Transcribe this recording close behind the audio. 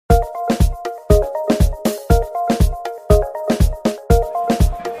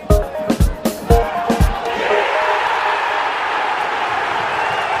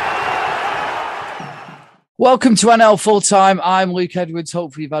Welcome to NL Full Time. I'm Luke Edwards.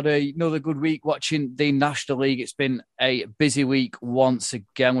 Hopefully you've had another good week watching the National League. It's been a busy week once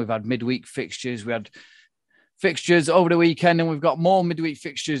again. We've had midweek fixtures. We had fixtures over the weekend, and we've got more midweek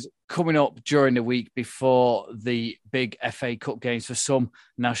fixtures coming up during the week before the big FA Cup games for some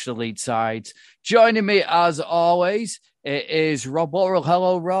National League sides. Joining me, as always, it is Rob Worrell.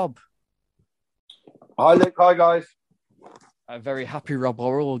 Hello, Rob. Hi, Luke. Hi, guys. A very happy Rob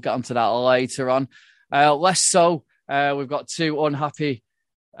Worrell. We'll get onto that later on. Less so, we've got two unhappy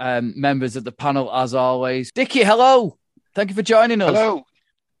members of the panel, as always. Dickie, hello. Thank you for joining us. Hello.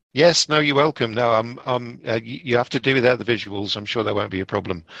 Yes, no, you're welcome. No, you have to do without the visuals. I'm sure that won't be a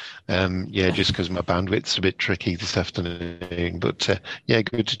problem. Just because my bandwidth's a bit tricky this afternoon. But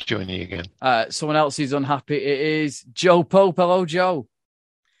good to join you again. Someone else who's unhappy, it is Joe Pope. Hello, Joe.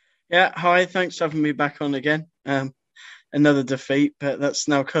 Yeah, hi. Thanks for having me back on again. Another defeat, but that's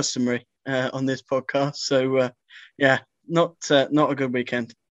now customary on this podcast. So, not a good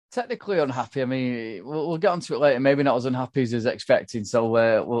weekend. Technically unhappy. I mean, we'll get onto it later. Maybe not as unhappy as I was expecting. So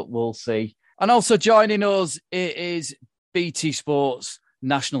we'll see. And also joining us, it is BT Sports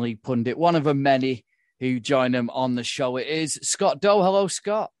National League pundit, one of the many who join them on the show. It is Scott Doe. Hello,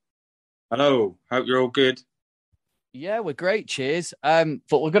 Scott. Hello. Hope you're all good. Yeah, we're great. Cheers. But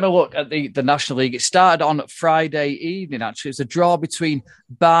we're going to look at the National League. It started on Friday evening, actually. It's a draw between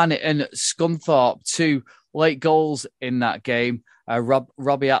Barnet and Scunthorpe. 2 late goals in that game.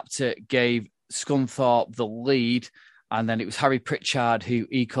 Robbie Apter gave Scunthorpe the lead, and then it was Harry Pritchard who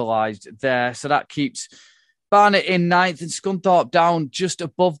equalised there. So that keeps Barnet in 9th and Scunthorpe down just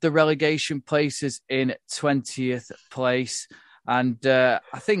above the relegation places in 20th place. And I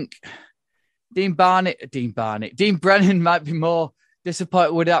think Dean Brennan might be more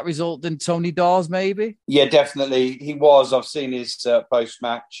disappointed with that result than Tony Dawes, maybe? Yeah, definitely. He was. I've seen his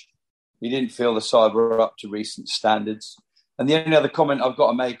post-match. He didn't feel the side were up to recent standards. And the only other comment I've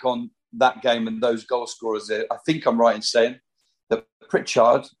got to make on that game and those goal scorers there, I think I'm right in saying that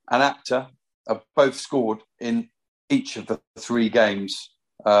Pritchard and Apter have both scored in each of the 3 games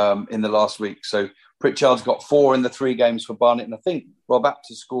in the last week. So Pritchard's got 4 in the 3 games for Barnet, and I think Rob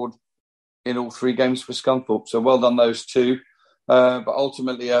Apter scored in all 3 games for Scunthorpe. So well done, those 2. But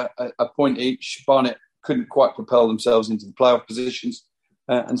ultimately, a point each. Barnet couldn't quite propel themselves into the playoff positions,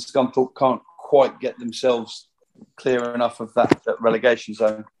 and Scunthorpe can't quite get themselves clear enough of that relegation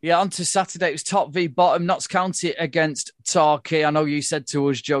zone. Yeah, on to Saturday. It was top v bottom. Notts County against Torquay. I know you said to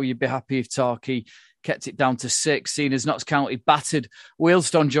us, Joe, you'd be happy if Torquay kept it down to 6, seeing as Notts County battered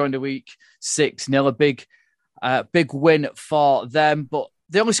Wealdstone during the week 6-0. A big win for them, but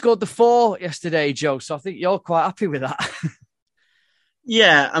they only scored the 4 yesterday, Joe, so I think you're quite happy with that.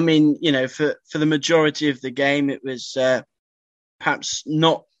 Yeah, I mean, for the majority of the game, it was perhaps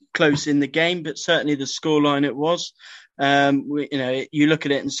not close in the game, but certainly the scoreline it was. You look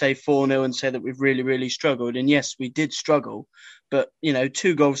at it and say 4-0 and say that we've really, really struggled. And yes, we did struggle, but,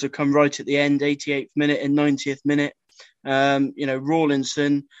 2 goals have come right at the end, 88th minute and 90th minute.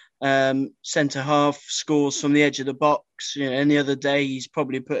 Rawlinson, centre half, scores from the edge of the box. Any other day he's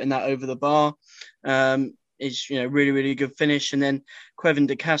probably putting that over the bar. It's really, really good finish. And then Quevin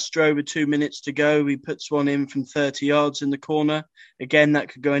De Castro with 2 minutes to go, he puts one in from 30 yards in the corner. Again, that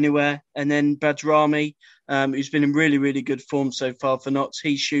could go anywhere. And then Badrami, who's been in really, really good form so far for Notts,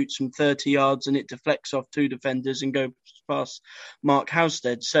 he shoots from 30 yards and it deflects off 2 defenders and goes past Mark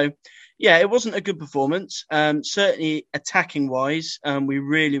Housestead. So, yeah, it wasn't a good performance. Certainly attacking-wise, we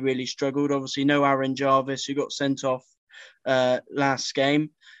really, really struggled. Obviously, no Aaron Jarvis, who got sent off last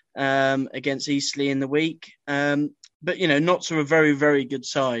game against Eastleigh in the week. But, Notts are a very, very good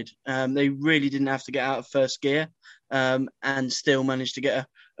side. They really didn't have to get out of first gear and still managed to get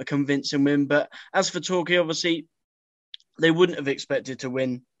a convincing win. But as for Torquay, obviously, they wouldn't have expected to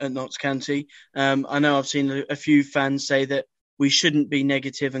win at Notts County. I know I've seen a few fans say that we shouldn't be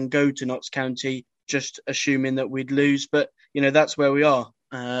negative and go to Notts County just assuming that we'd lose. But, that's where we are.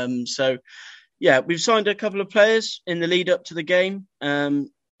 We've signed a couple of players in the lead up to the game.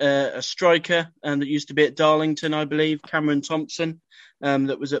 A striker that used to be at Darlington, I believe, Cameron Thompson,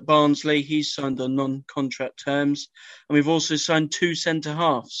 that was at Barnsley. He's signed on non-contract terms. And we've also signed 2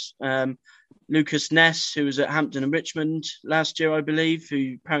 centre-halves. Lucas Ness, who was at Hampton and Richmond last year, I believe,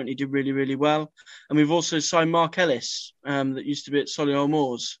 who apparently did really, really well. And we've also signed Mark Ellis, that used to be at Solihull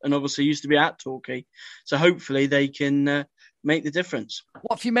Moors and obviously used to be at Torquay. So hopefully they can make the difference.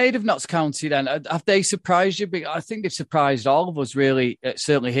 What have you made of Notts County then? Have they surprised you? I think they've surprised all of us, really,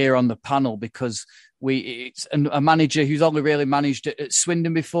 certainly here on the panel, because it's a manager who's only really managed at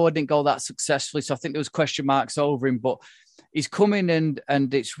Swindon before, didn't go that successfully. So I think there was question marks over him, but he's coming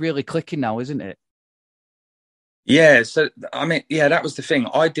and it's really clicking now, isn't it? Yeah, so I mean, yeah, that was the thing.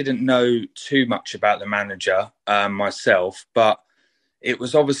 I didn't know too much about the manager myself, but it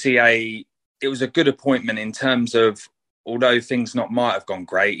was obviously it was a good appointment in terms of, although things not might have gone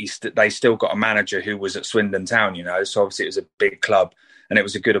great, they still got a manager who was at Swindon Town, so obviously it was a big club and it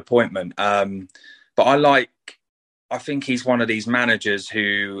was a good appointment. But I think he's one of these managers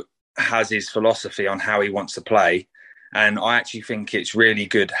who has his philosophy on how he wants to play, and I actually think it's really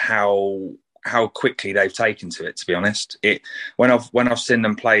good how quickly they've taken to it. To be honest, when I've seen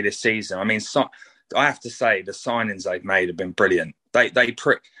them play this season, I mean, I have to say the signings they've made have been brilliant. They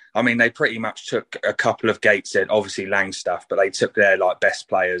pretty much took a couple of Gateshead, obviously Langstaff, but they took their best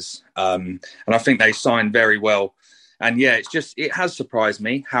players, and I think they signed very well. And yeah, it has surprised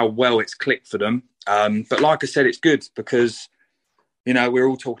me how well it's clicked for them. But like I said, it's good because we're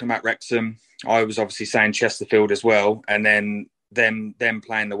all talking about Wrexham. I was obviously saying Chesterfield as well, and then them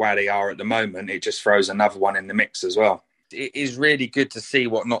playing the way they are at the moment, it just throws another one in the mix as well. It is really good to see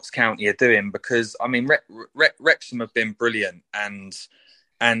what Notts County are doing because, I mean, Wrexham have been brilliant and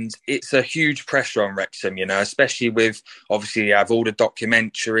it's a huge pressure on Wrexham, especially with, obviously, you have all the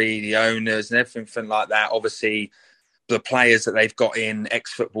documentary, the owners and everything like that. Obviously, the players that they've got in,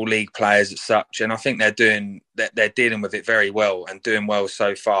 ex-Football League players as such, and I think they're dealing with it very well and doing well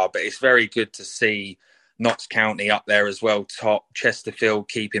so far. But it's very good to see Notts County up there as well, top. Chesterfield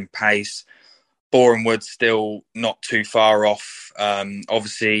keeping pace. Boreham Wood still not too far off.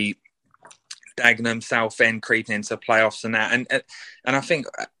 Obviously, Dagenham, Southend creeping into playoffs and that. And I think,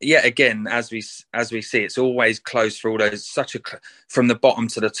 yeah, again, as we see, it's always close for all those. From the bottom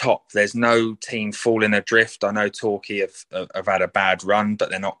to the top, there's no team falling adrift. I know Torquay have had a bad run,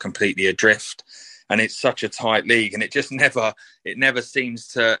 but they're not completely adrift. And it's such a tight league, and it just never seems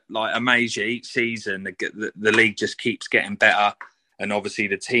to amaze you each season. The league just keeps getting better, and obviously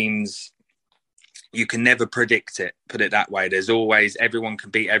the teams, you can never predict it. Put it that way. There's always, everyone can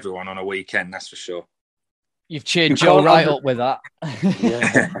beat everyone on a weekend. That's for sure. You've cheered Joe right up with that.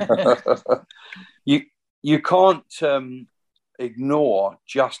 Yeah. You can't ignore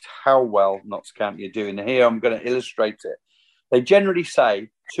just how well Notts County are doing. Here, I'm going to illustrate it. They generally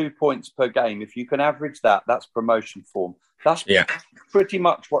say 2 points per game. If you can average that, that's promotion form. That's pretty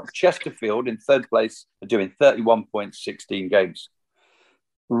much what Chesterfield in third place are doing, 31 points, 16 games.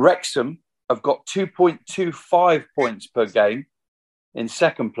 Wrexham have got 2.25 points per game in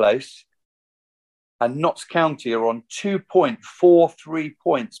second place, and Notts County are on 2.43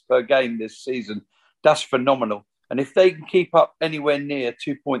 points per game this season. That's phenomenal. And if they can keep up anywhere near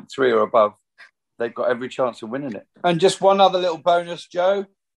 2.3 or above, they've got every chance of winning it. And just one other little bonus, Joe.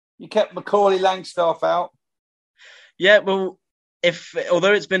 You kept Macaulay Langstaff out. Yeah, well,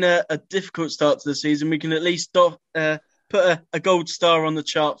 although it's been a difficult start to the season, we can at least put a gold star on the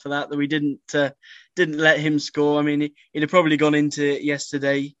chart for that we didn't let him score. I mean, he'd have probably gone into it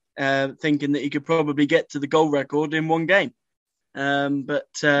yesterday thinking that he could probably get to the goal record in one game. But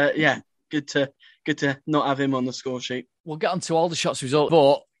good to not have him on the score sheet. We'll get on to all the shots results,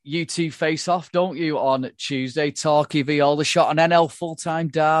 but you two face off, don't you, on Tuesday? Torquay v Aldershot, an NL full-time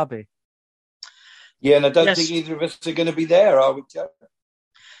derby. Yeah, and I don't think either of us are going to be there, are we, Joe?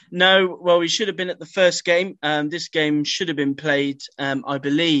 No, well, we should have been at the first game. This game should have been played, I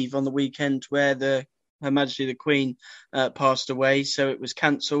believe, on the weekend where Her Majesty the Queen passed away, so it was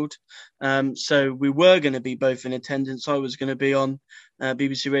cancelled. So we were going to be both in attendance. I was going to be on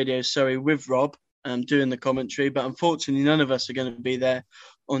BBC Radio Surrey with Rob doing the commentary, but unfortunately none of us are going to be there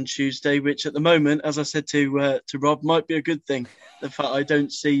on Tuesday, which at the moment, as I said to Rob, might be a good thing. The fact I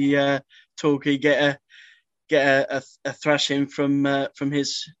don't see Torquay get a thrashing from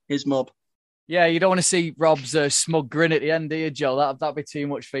his mob. Yeah, you don't want to see Rob's smug grin at the end, do you, Joe? That'd be too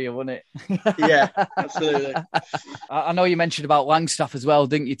much for you, wouldn't it? Yeah, absolutely. I know you mentioned about Langstaff as well,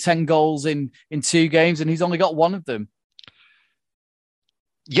 didn't you? 10 goals in 2 games, and he's only got 1 of them.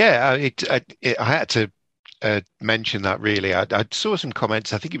 Yeah, I had to mention that, really. I saw some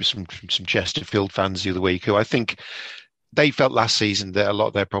comments, I think it was from some Chesterfield fans the other week, who I think they felt last season that a lot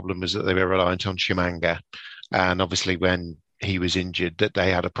of their problem was that they were reliant on Tshimanga. And obviously when he was injured, that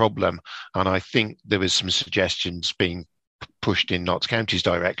they had a problem. And I think there was some suggestions being pushed in Notts County's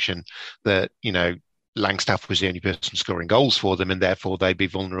direction that, Langstaff was the only person scoring goals for them, and therefore they'd be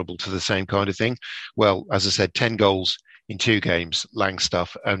vulnerable to the same kind of thing. Well, as I said, 10 goals in 2 games,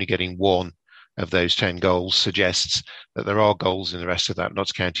 Langstaff only getting 1 of those 10 goals suggests that there are goals in the rest of that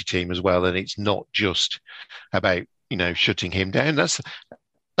Notts County team as well. And it's not just about, shutting him down. That's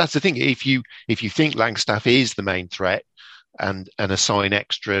the thing. If you think Langstaff is the main threat and assign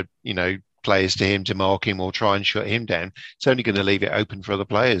extra, players to him to mark him or try and shut him down. It's only going to leave it open for other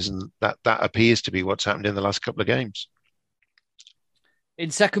players, and that appears to be what's happened in the last couple of games. In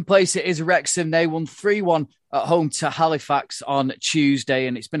second place, it is Wrexham. They won 3-1 at home to Halifax on Tuesday,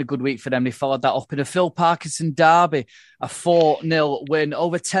 and it's been a good week for them. They followed that up in a Phil Parkinson derby, a 4-0 win,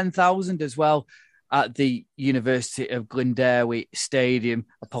 over 10,000 as well at the University of Glenderry Stadium.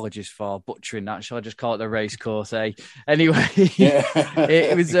 Apologies for butchering that. Shall I just call it the racecourse, eh? Anyway,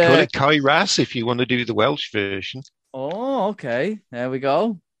 it was... Call it Kairas if you want to do the Welsh version. Oh, okay. There we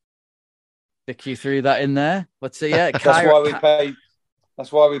go. Dick, you threw that in there. What's it? Yeah,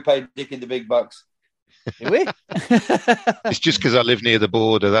 That's why we paid Dick in the big bucks. Do we? It's just because I live near the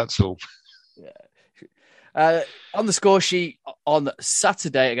border, that's all. Yeah. On the score sheet on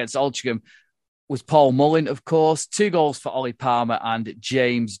Saturday against Altrincham was Paul Mullin, of course. 2 goals for Ollie Palmer and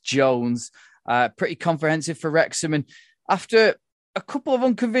James Jones. Pretty comprehensive for Wrexham. And after a couple of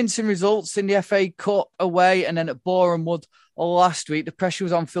unconvincing results in the FA Cup away and then at Boreham Wood last week, the pressure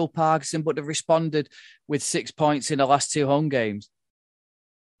was on Phil Parkinson, but they've responded with 6 points in the last 2 home games.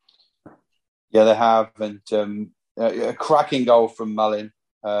 Yeah, they have. And a cracking goal from Mullin.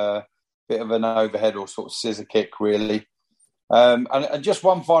 Bit of an overhead or sort of scissor kick, really. And just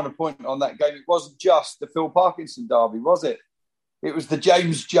one final point on that game. It wasn't just the Phil Parkinson derby, was it? It was the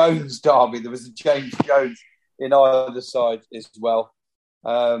James Jones derby. There was a James Jones in either side as well.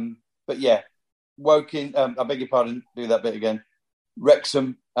 But yeah, Woking, I beg your pardon, do that bit again.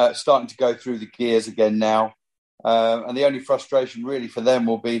 Wrexham starting to go through the gears again now. And the only frustration really for them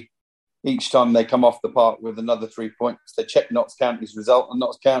will be each time they come off the park with another 3 points, they check Notts County's result, and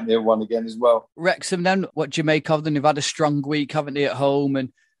Notts County have won again as well. Wrexham then, what do you make of them? They've had a strong week, haven't they, at home?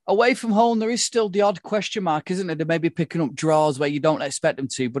 And away from home, there is still the odd question mark, isn't there? They may be picking up draws where you don't expect them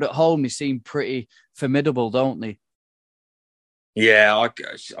to, but at home they seem pretty formidable, don't they? Yeah,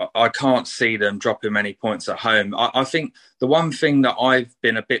 I can't see them dropping many points at home. I think the one thing that I've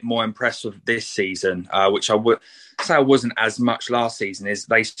been a bit more impressed with this season, which I would say I wasn't as much last season, is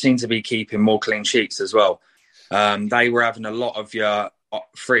they seem to be keeping more clean sheets as well. They were having a lot of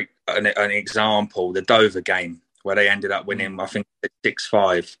an example, the Dover game, where they ended up winning, I think,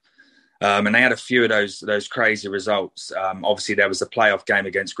 6-5. And they had a few of those crazy results. Obviously, there was a playoff game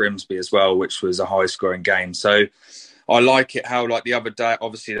against Grimsby as well, which was a high-scoring game. So I like it how, like the other day,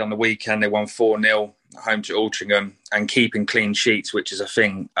 obviously on the weekend, they won 4-0 home to Altrincham and keeping clean sheets, which is a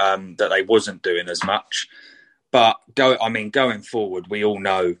thing that they wasn't doing as much. But going forward, we all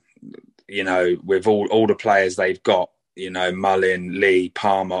know, with all the players they've got, Mullin, Lee,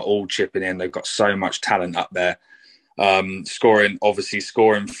 Palmer, all chipping in. They've got so much talent up there,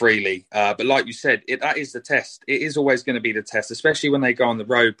 scoring freely. But like you said, that is the test. It is always going to be the test, especially when they go on the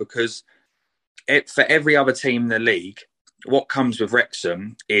road, because for every other team in the league, what comes with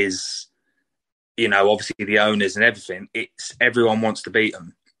Wrexham is, obviously the owners and everything. It's everyone wants to beat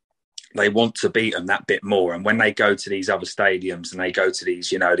them. They want to beat them that bit more. And when they go to these other stadiums and they go to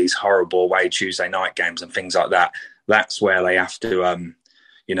these, these horrible away Tuesday night games and things like that, that's where they have to,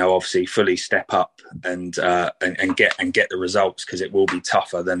 obviously fully step up and get the results, because it will be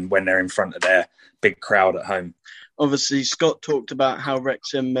tougher than when they're in front of their big crowd at home. Obviously, Scott talked about how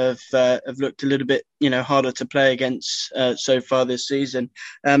Wrexham have looked a little bit, harder to play against so far this season.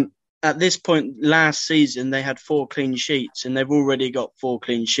 At this point last season, they had 4 clean sheets, and they've already got 4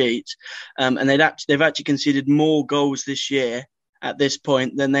 clean sheets. And they've actually conceded more goals this year at this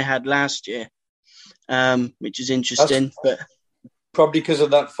point than they had last year, which is interesting. But probably because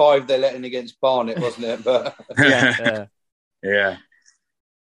of that 5 they let in against Barnet, wasn't it? But yeah.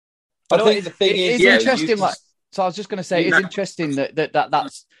 I think the thing is interesting. So I was just going to say, it's interesting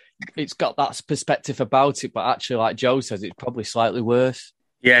that's it's got that perspective about it, but actually, like Joe says, it's probably slightly worse.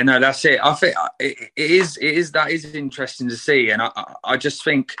 Yeah, no, that's it. I think it is. That is interesting to see, and I just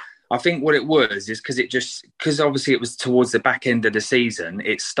think what it was is because obviously it was towards the back end of the season.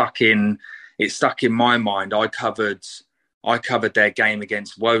 It stuck in my mind. I covered their game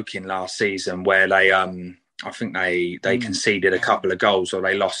against Woking last season, where they I think they conceded a couple of goals, or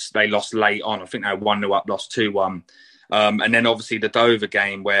they lost late on. I think they 1-0 up, lost 2-1. And then obviously the Dover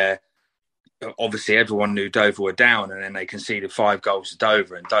game, where obviously everyone knew Dover were down, and then they conceded 5 goals to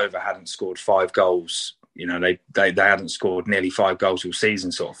Dover, and Dover hadn't scored 5 goals. They hadn't scored nearly 5 goals all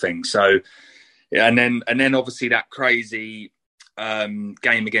season, sort of thing. So, and then obviously that crazy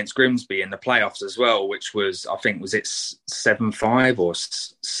game against Grimsby in the playoffs as well, which was, I think, was it 7-5 or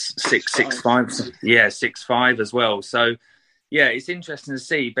 6-5? Yeah, 6-5 as well. So yeah, it's interesting to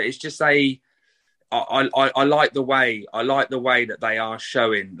see, but it's just I like the way that they are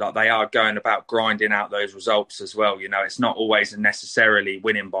showing that they are going about grinding out those results as well. You know, it's not always necessarily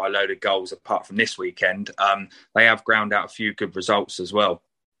winning by a load of goals. Apart from this weekend, they have ground out a few good results as well.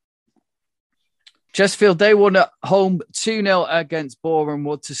 Chesterfield, they won at home 2-0 against Boreham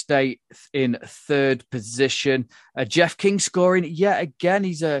Wood to stay in third position. Jeff King scoring yet again.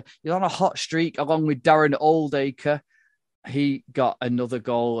 He's on a hot streak along with Darren Oldacre. He got another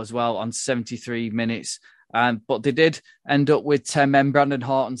goal as well on 73 minutes. But they did end up with 10 men. Brandon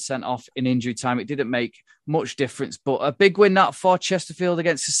Horton sent off in injury time. It didn't make much difference, but a big win that for Chesterfield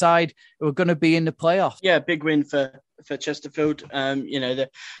against the side who are going to be in the playoffs. Yeah, big win for Chesterfield.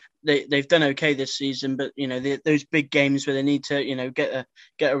 They've done okay this season, but those big games where they need to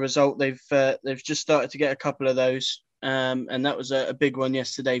get a result, they've just started to get a couple of those, and that was a big one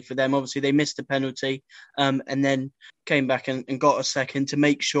yesterday for them. Obviously, they missed a penalty, and then came back and got a second to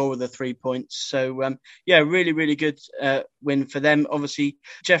make sure with the 3 points. So really, really good win for them. Obviously,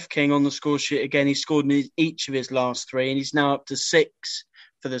 Jeff King on the score sheet again. He scored in each of his last 3, and he's now up to 6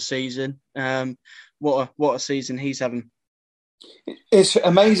 for the season. What a season he's having. It's an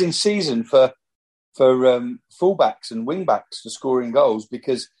amazing season for fullbacks and wingbacks for scoring goals,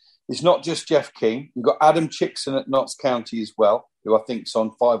 because it's not just Jeff King. You've got Adam Chickson at Notts County as well, who I think's on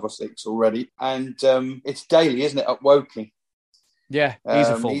 5 or 6 already. And it's Daly, isn't it, at Woking? Yeah, he's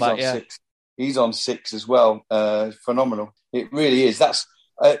a fullback, yeah. 6. He's on 6 as well. Phenomenal. It really is. That's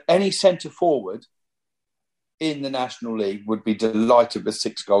any centre forward in the National League would be delighted with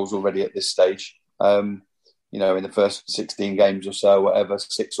 6 goals already at this stage. In the first 16 games or so, whatever,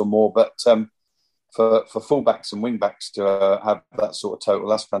 6 or more. But for fullbacks and wingbacks to have that sort of total,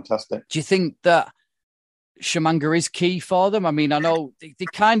 that's fantastic. Do you think that Shamanga is key for them? I mean, I know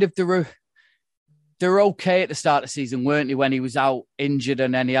they're okay at the start of the season, weren't they, when he was out injured,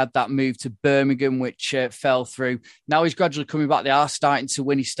 and then he had that move to Birmingham, which fell through. Now he's gradually coming back. They are starting to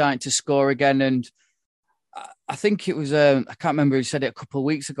win. He's starting to score again, and I think it was, I can't remember who said it a couple of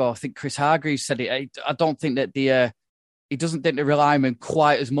weeks ago. I think Chris Hargreaves said it. I don't think that he doesn't think they rely on him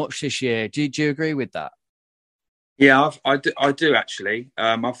quite as much this year. Do you agree with that? Yeah, I do actually.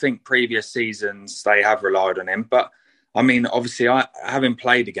 I think previous seasons they have relied on him. But, I mean, obviously, I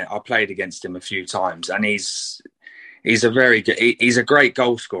played against him a few times, and he's a very good, he's a great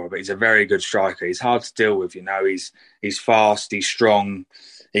goal scorer, but he's a very good striker. He's hard to deal with, he's fast, he's strong.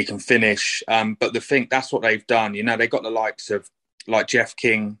 He can finish. But that's what they've done. They got the likes of like Jeff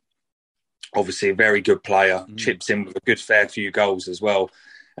King, obviously a very good player, chips in with a good fair few goals as well.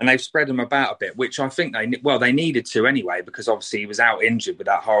 And they've spread him about a bit, which I think they needed to anyway, because obviously he was out injured with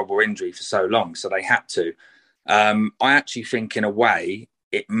that horrible injury for so long. So they had to. I actually think in a way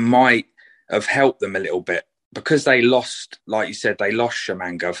it might have helped them a little bit, because they lost, like you said, they lost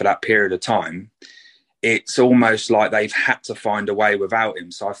Shamanga for that period of time. It's almost like they've had to find a way without him.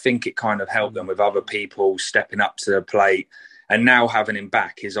 So I think it kind of helped them with other people stepping up to the plate. And now having him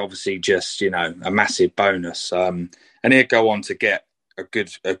back is obviously just, a massive bonus. And he'll go on to get a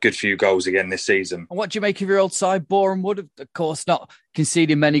good few goals again this season. And what do you make of your old side? Boreham Wood, of course, not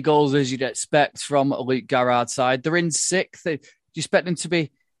conceding many goals as you'd expect from a Luke Garrard's side. They're in 6th. Do you expect them to be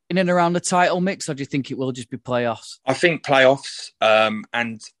in and around the title mix, or do you think it will just be playoffs? I think playoffs.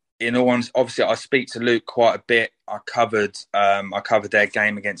 And in all ones, obviously, I speak to Luke quite a bit. I covered their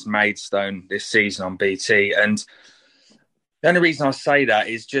game against Maidstone this season on BT, and the only reason I say that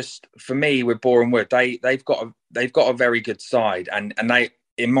is just for me with Boreham Wood, they've got a very good side, and they,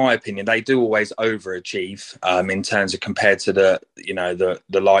 in my opinion, they do always overachieve in terms of compared to the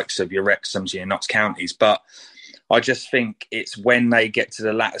likes of your Wrexhams, your Notts Counties, but I just think it's when they get to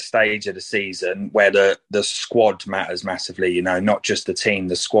the latter stage of the season where the squad matters massively, not just the team,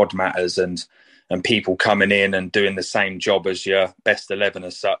 the squad matters, and people coming in and doing the same job as your best 11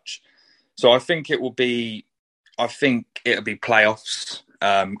 as such. So I think it'll be playoffs,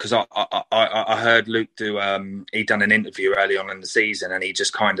 because I heard Luke he'd done an interview early on in the season, and he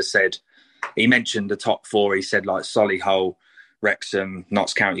just kind of said, he mentioned the top 4. He said like Solihull, Wrexham,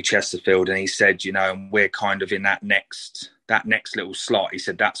 Notts County, Chesterfield, and he said, we're kind of in that next little slot. He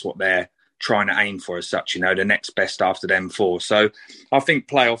said that's what they're trying to aim for as such, the next best after them 4. So I think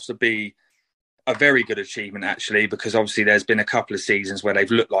playoffs would be a very good achievement, actually, because obviously there's been a couple of seasons where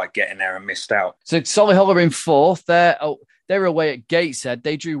they've looked like getting there and missed out. So Solihull are in 4th. They're away at Gateshead.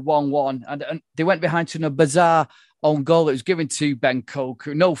 They drew 1-1, and they went behind to a bizarre own goal that was given to Ben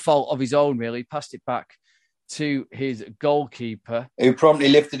Coker. No fault of his own, really. He passed it back to his goalkeeper, who promptly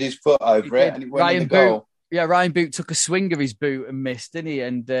lifted his foot over it, and it went in the goal. Ryan Boot took a swing of his boot and missed, didn't he?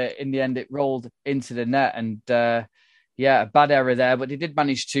 And in the end, it rolled into the net, and Yeah, a bad error there, but they did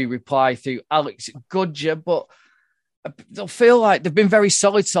manage to reply through Alex Goodger. But they'll feel like they've been very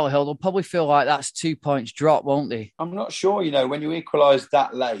solid, Solihull. They'll probably feel like that's 2 points drop, won't they? I'm not sure, when you equalise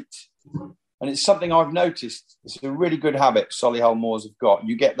that late, and it's something I've noticed, it's a really good habit Solihull Moors have got.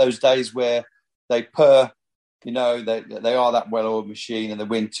 You get those days where they purr, they are that well-oiled machine and they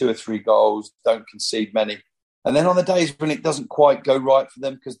win 2 or 3 goals, don't concede many. And then on the days when it doesn't quite go right for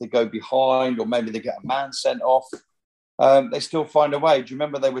them because they go behind or maybe they get a man sent off, they still find a way. Do you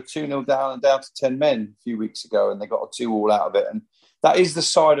remember they were 2-0 down and down to 10 men a few weeks ago and they got a 2-2 out of it? And that is the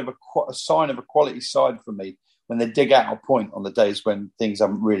sign of a quality side for me, when they dig out a point on the days when things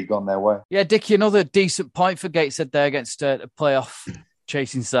haven't really gone their way. Yeah, Dickie, another decent point for Gateshead there against a playoff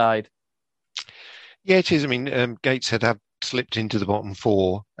chasing side. Yeah, it is. I mean, Gateshead have slipped into the bottom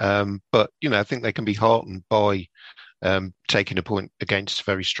 4, but, I think they can be heartened by taking a point against a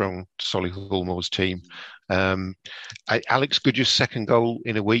very strong Solihull Moors team. Alex Goodger's second goal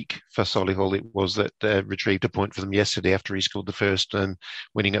in a week for Solihull, it was that retrieved a point for them yesterday after he scored the first and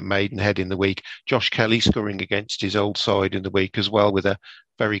winning at Maidenhead in the week. Josh Kelly scoring against his old side in the week as well with a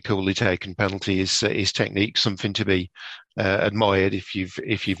very coolly taken penalty. His technique, something to be admired if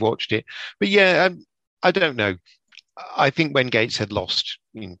you've watched it. But yeah, I don't know. I think when Gateshead lost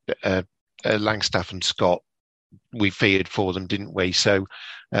Langstaff and Scott, we feared for them, didn't we? So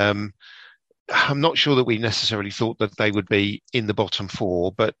I'm not sure that we necessarily thought that they would be in the bottom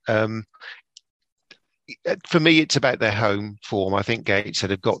 4, but for me, it's about their home form. I think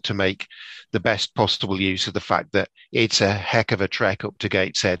Gateshead have got to make the best possible use of the fact that it's a heck of a trek up to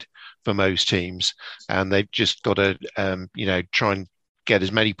Gateshead for most teams, and they've just got to, try and get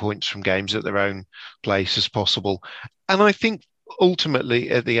as many points from games at their own place as possible. And I think ultimately,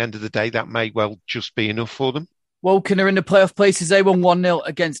 at the end of the day, that may well just be enough for them. Woking are in the playoff places. They won 1-0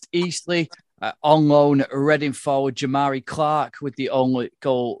 against Eastleigh. On loan, Reading forward Jamari Clark with the only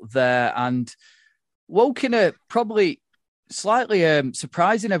goal there. And Woking are probably slightly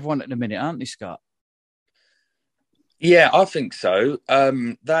surprising everyone at the minute, aren't they, Scott? Yeah, I think so.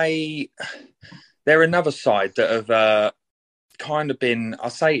 They're another side that have kind of been, I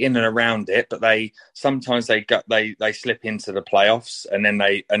say, in and around it, but they sometimes they slip into the playoffs and then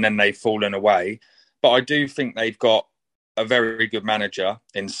they've fallen away. But I do think they've got a very good manager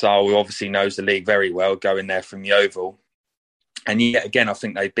in Saul, who obviously knows the league very well, going there from the Oval. And yet again, I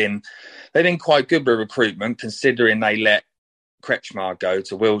think they've been quite good with recruitment, considering they let Kretschmar go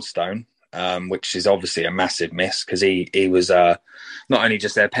to Wealdstone, which is obviously a massive miss because he was not only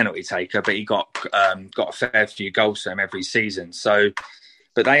just their penalty taker, but he got a fair few goals for them every season. So,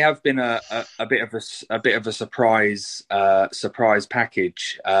 but they have been a bit of a surprise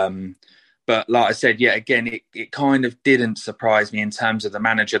package. But like I said, yeah, again, it kind of didn't surprise me in terms of the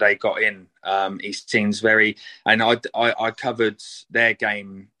manager they got in. He seems very, and I covered their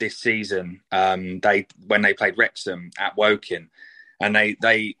game this season. When they played Wrexham at Woking, and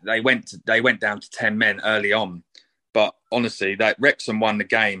they went down to 10 men early on. But honestly, that Wrexham won the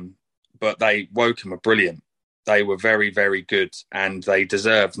game, but Woking were brilliant. They were very, very good, and they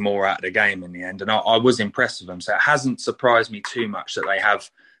deserved more out of the game in the end. And I was impressed with them. So it hasn't surprised me too much that they have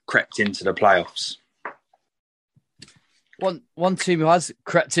crept into the playoffs. One team who has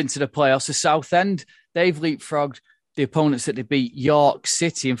crept into the playoffs is Southend. They've leapfrogged the opponents that they beat, York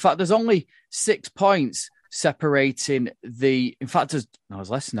City. In fact, there's only 6 points separating there's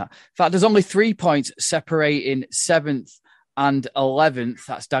less than that. In fact, there's only 3 points separating 7th and 11th.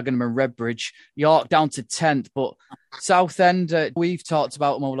 That's Dagenham and Redbridge. York down to 10th, but Southend, we've talked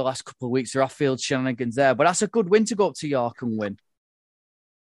about them over the last couple of weeks. There are off-field shenanigans there, but that's a good win to go up to York and win.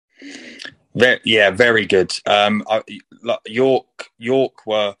 Very good. York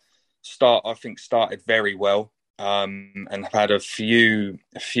started very well, and have had a few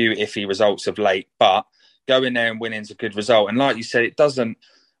iffy results of late, but going there and winning is a good result. And like you said, it doesn't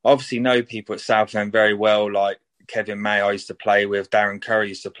obviously know people at Southend very well, like Kevin May I used to play with, Darren Curry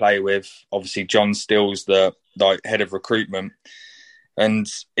used to play with, obviously John Still's the head of recruitment. And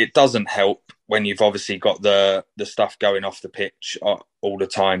it doesn't help when you've obviously got the stuff going off the pitch all the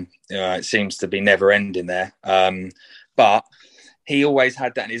time. It seems to be never ending there. But he always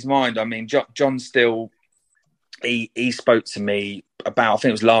had that in his mind. I mean, John Still, he spoke to me about, I think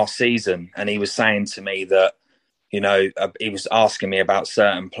it was last season, and he was saying to me that, he was asking me about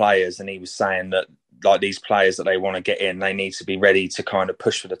certain players, and he was saying that, like, these players that they want to get in, they need to be ready to kind of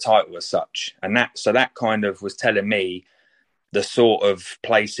push for the title as such. And that kind of was telling me the sort of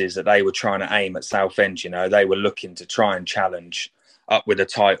places that they were trying to aim at Southend. They were looking to try and challenge up with a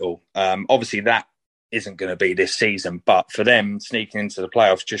title. Obviously, that isn't going to be this season, but for them, sneaking into the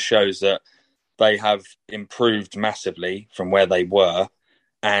playoffs just shows that they have improved massively from where they were.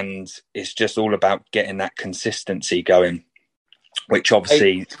 And it's just all about getting that consistency going, which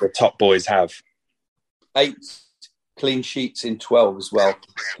obviously the top boys have. 8 clean sheets in 12 as well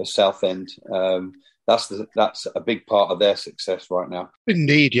for Southend. That's a big part of their success right now.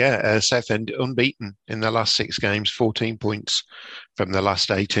 Indeed, yeah. Southend unbeaten in their last 6 games, 14 points from the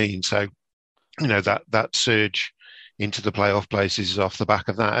last 18. So, that surge into the playoff places is off the back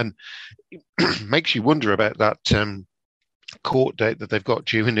of that. And it makes you wonder about that court date that they've got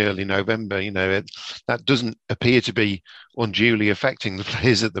due in early November. That doesn't appear to be unduly affecting the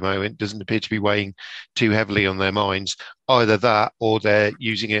players at the moment. Doesn't appear to be weighing too heavily on their minds. Either that, or they're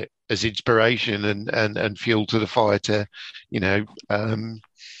using it as inspiration and fuel to the fire to,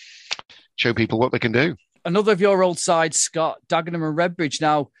 show people what they can do. Another of your old sides, Scott, Dagenham and Redbridge.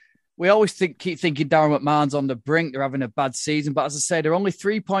 Now, we always keep thinking Darren McMahon's on the brink. They're having a bad season. But as I say, they're only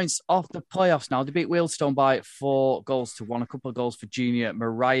 3 points off the playoffs now. They beat Wealdstone by 4-1. A couple of goals for Junior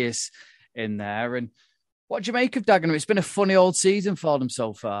Marias in there. And what do you make of Dagenham? It's been a funny old season for them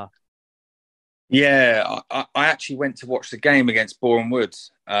so far. Yeah, I actually went to watch the game against Boreham Wood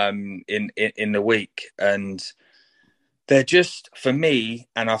in the week. And they're just, for me,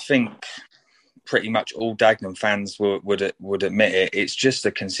 and I think pretty much all Dagenham fans would admit it, it's just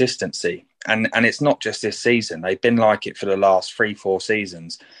the consistency. And it's not just this season. They've been like it for the last 3-4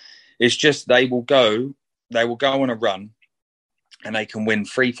 seasons. It's just they will go on a run and they can win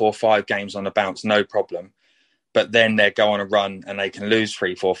 3, 4, 5 games on the bounce, no problem. But then they go on a run and they can lose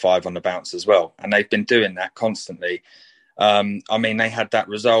 3, 4, 5 on the bounce as well. And they've been doing that constantly. They had that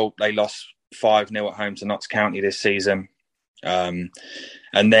result. They lost 5-0 at home to Notts County this season.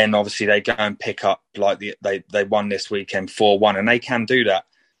 And then obviously they go and pick up, like they won this weekend 4-1, and they can do that.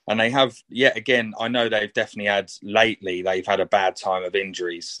 And they have, yet again, I know they've definitely they've had a bad time of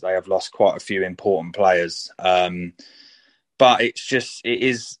injuries. They have lost quite a few important players. But it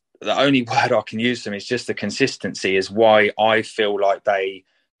is the only word I can use them is just the consistency is why I feel like they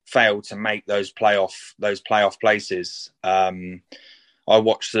failed to make those playoff places. I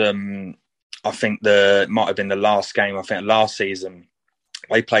watched them, I think it might have been the last game, I think last season,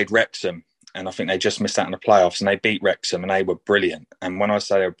 they played Wrexham, and I think they just missed out in the playoffs, and they beat Wrexham, and they were brilliant. And when I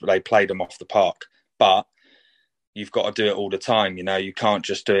say they played them off the park, but you've got to do it all the time. You can't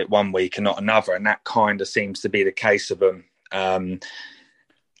just do it one week and not another, and that kind of seems to be the case of them. And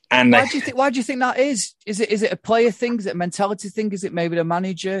why do you think that is? Is it a player thing? Is it a mentality thing? Is it maybe the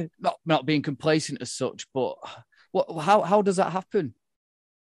manager not being complacent as such? But how does that happen?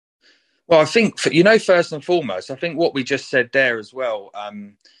 Well, I think, first and foremost, I think what we just said there as well,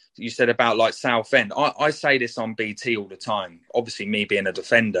 you said about like Southend. I say this on BT all the time, obviously me being a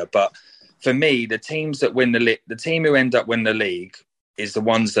defender, but for me, the teams that win the team who end up winning the league is the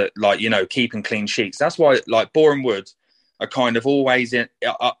ones that keeping clean sheets. That's why Boreham Wood are kind of always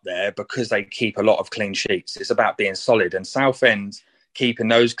up there because they keep a lot of clean sheets. It's about being solid, and Southend keeping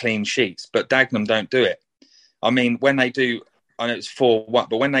those clean sheets, but Dagenham don't do it. I mean, when they do, I know it's 4-1,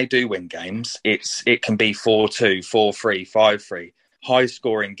 but when they do win games, it can be 4-2, 4-3, 5-3, high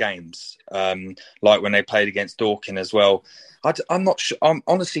scoring games. Like when they played against Dorking as well. I'm not sure. I'm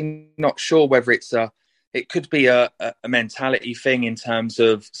honestly not sure whether it could be a mentality thing in terms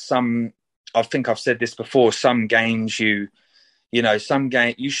of some. I think I've said this before. Some games you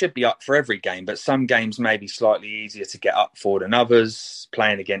should be up for every game, but some games may be slightly easier to get up for than others.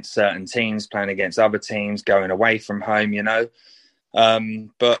 Playing against certain teams, playing against other teams, going away from home.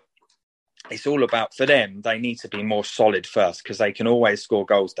 But it's all about, for them, they need to be more solid first, because they can always score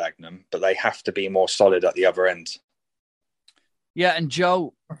goals, Dagenham, but they have to be more solid at the other end. Yeah, and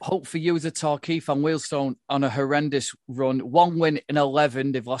Joe, hope for you as a Torquay fan, Wealdstone on a horrendous run. 1 win in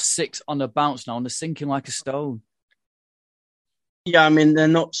 11. They've lost 6 on the bounce now, and they're sinking like a stone. Yeah, I mean, they're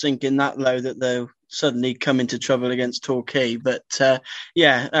not sinking that low that they'll suddenly come into trouble against Torquay. But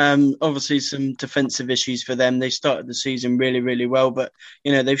obviously some defensive issues for them. They started the season really, really well, but,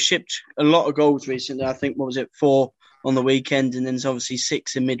 they've shipped a lot of goals recently. I think, 4 on the weekend, and then there's obviously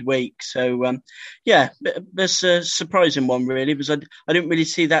 6 in midweek. So, that's a surprising one, really, because I didn't really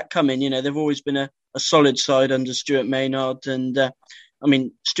see that coming. They've always been a solid side under Stuart Maynard, and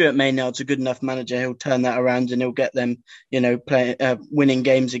Stuart Maynard's a good enough manager. He'll turn that around and he'll get them, winning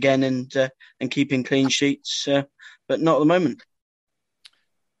games again and keeping clean sheets, but not at the moment.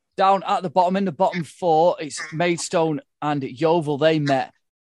 Down at the bottom, in the bottom 4, it's Maidstone and Yeovil. They met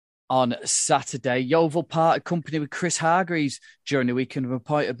on Saturday. Yeovil parted company with Chris Hargreaves during the weekend and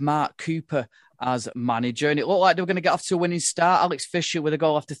appointed Mark Cooper as manager. And it looked like they were going to get off to a winning start. Alex Fisher with a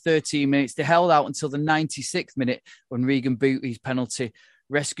goal after 13 minutes. They held out until the 96th minute when Regan Booty's penalty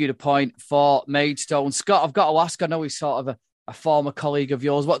rescued a point for Maidstone. Scott, I've got to ask, I know he's sort of a former colleague of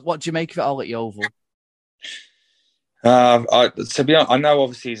yours. What do you make of it all at Yeovil? To be honest, I know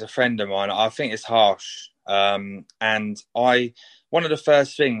obviously he's a friend of mine. I think it's harsh. One of the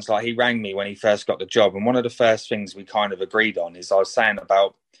first things, like, he rang me when he first got the job, and one of the first things we kind of agreed on is I was saying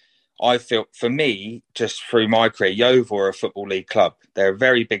about, I feel, for me, just through my career, Yeovil are a Football League club. They're a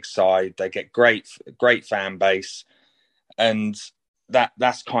very big side. They get great fan base. And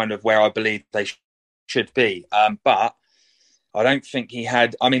that's kind of where I believe they should be. But I don't think he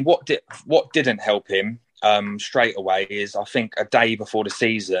had... I mean, what didn't help him straight away is, I think, a day before the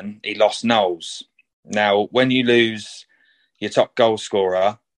season, he lost Knowles. Now, when you lose your top goal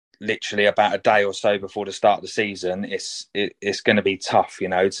scorer literally about a day or so before the start of the season, it's going to be tough,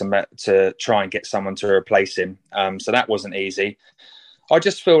 to try and get someone to replace him. So that wasn't easy. I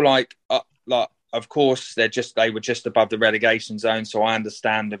just feel like, of course, they were just above the relegation zone, so I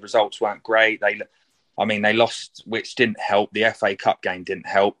understand the results weren't great. They lost, which didn't help. The FA Cup game didn't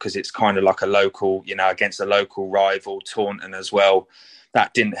help because it's kind of like a local, against a local rival, Taunton as well.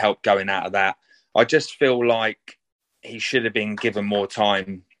 That didn't help going out of that. I just feel like he should have been given more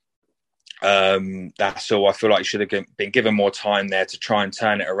time. That's all. I feel like he should have been given more time there to try and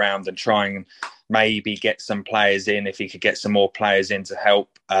turn it around and try and maybe get some players in, if he could get some more players in to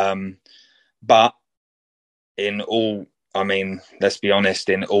help. But let's be honest,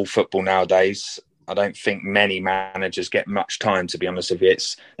 in all football nowadays, I don't think many managers get much time, to be honest with you.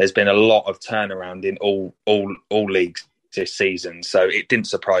 There's been a lot of turnaround in all leagues this season, so it didn't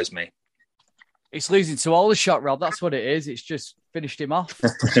surprise me. It's losing to all the shot, Rob. That's what it is. It's just finished him off.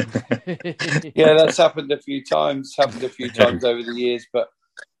 Yeah, that's happened a few times over the years. But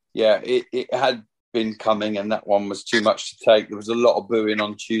yeah, it had been coming, and that one was too much to take. There was a lot of booing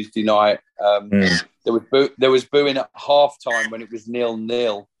on Tuesday night. There was booing at half-time when it was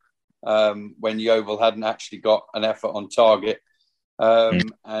 0-0, when Yeovil hadn't actually got an effort on target. The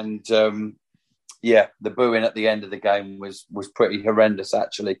booing at the end of the game was pretty horrendous,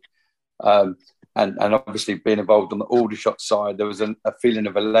 actually. And obviously being involved on the Aldershot side, there was a feeling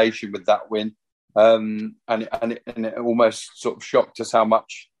of elation with that win. And it almost sort of shocked us how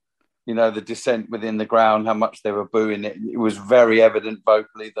much, the dissent within the ground, how much they were booing it. It was very evident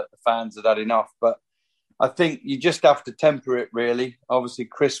vocally that the fans had had enough. But I think you just have to temper it, really. Obviously,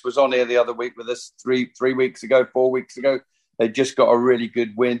 Chris was on here the other week with us 4 weeks ago. They just got a really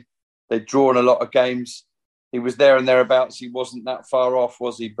good win. They'd drawn a lot of games. He was there and thereabouts. He wasn't that far off,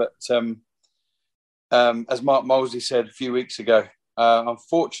 was he? But as Mark Moseley said a few weeks ago,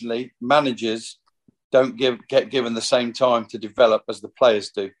 unfortunately, managers don't get given the same time to develop as the players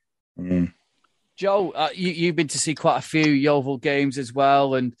do. Mm. Joe, you've been to see quite a few Yeovil games as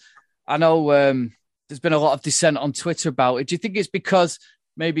well, and I know there's been a lot of dissent on Twitter about it. Do you think it's because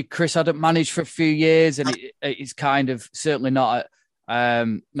maybe Chris hadn't managed for a few years and it's kind of certainly not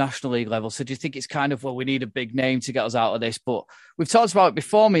at National League level? So do you think it's kind of, we need a big name to get us out of this? But we've talked about it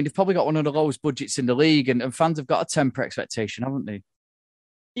before. I mean, they've probably got one of the lowest budgets in the league, and fans have got a temper expectation, haven't they?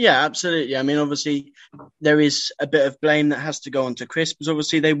 Yeah, absolutely. I mean, obviously, there is a bit of blame that has to go on to Chris, because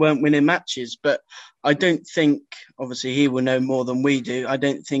obviously they weren't winning matches. But I don't think, obviously, he will know more than we do. I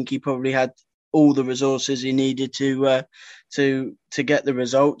don't think he probably had all the resources he needed to get the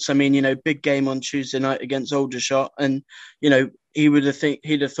results. I mean, big game on Tuesday night against Aldershot, and he'd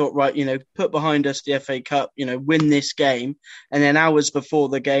have thought, right, put behind us the FA Cup, win this game, and then hours before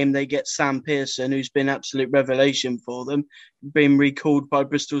the game they get Sam Pearson, who's been absolute revelation for them, being recalled by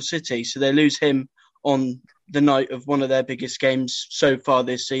Bristol City, so they lose him on the night of one of their biggest games so far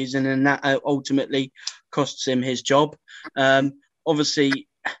this season, and that ultimately costs him his job. Obviously,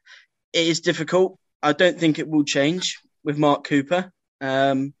 it is difficult. I don't think it will change with Mark Cooper.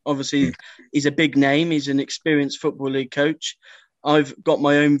 Obviously, he's a big name. He's an experienced Football League coach. I've got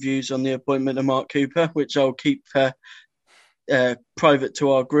my own views on the appointment of Mark Cooper, which I'll keep private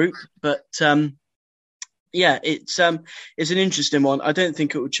to our group. But it's an interesting one. I don't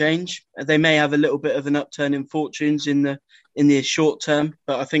think it will change. They may have a little bit of an upturn in fortunes in the short term,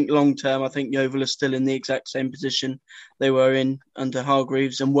 but I think long term, I think Yeovil are still in the exact same position they were in under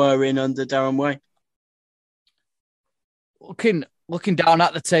Hargreaves and were in under Darren Way. Looking down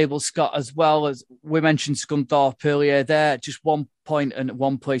at the table, Scott, as well, as we mentioned Scunthorpe earlier, they're just 1 point and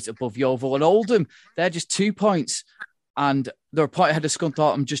 1 place above Yeovil. And Oldham, they're just 2 points. And they're a point ahead of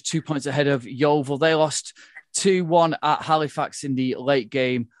Scunthorpe and just 2 points ahead of Yeovil. They lost 2-1 at Halifax in the late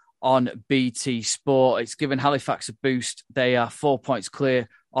game on BT Sport. It's given Halifax a boost. They are 4 points clear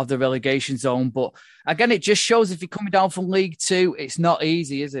of the relegation zone. But again, it just shows if you're coming down from League Two, it's not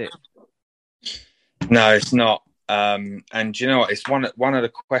easy, is it? No, it's not. And you know what? It's one of the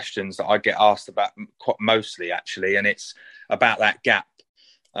questions that I get asked about quite mostly, actually, and it's about that gap,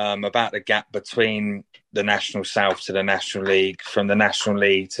 about the gap between the National South to the National League, from the National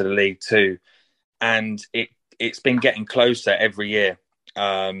League to the League Two, and it's been getting closer every year.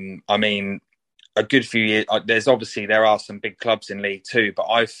 I mean, a good few years. There are some big clubs in League Two, but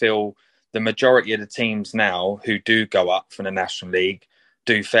I feel the majority of the teams now who do go up from the National League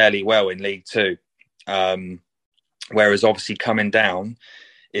do fairly well in League Two. Whereas obviously coming down,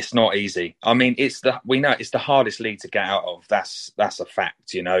 it's not easy. I mean, we know it's the hardest league to get out of. That's a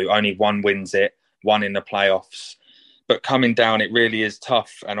fact. You know, only one wins it, one in the playoffs. But coming down, it really is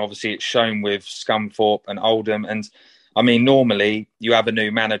tough. And obviously it's shown with Scunthorpe and Oldham. And I mean, normally you have a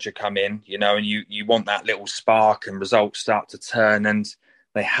new manager come in, you know, and you want that little spark and results start to turn. And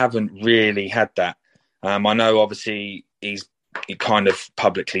they haven't really had that. I know obviously he kind of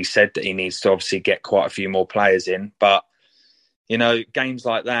publicly said that he needs to obviously get quite a few more players in. But, you know, games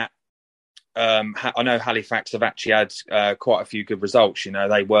like that, I know Halifax have actually had quite a few good results. You know,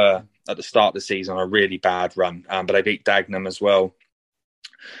 they were at the start of the season on a really bad run, but they beat Dagenham as well.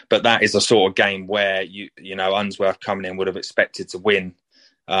 But that is a sort of game where, you know, Unsworth coming in would have expected to win.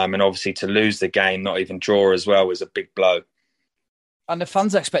 And obviously to lose the game, not even draw as well, was a big blow. And the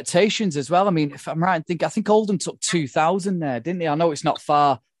fans' expectations as well. I mean, if I'm right, I think Oldham took 2,000 there, didn't they? I know it's not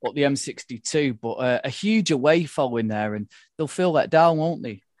far up the M62, but a huge away following there, and they'll feel let down, won't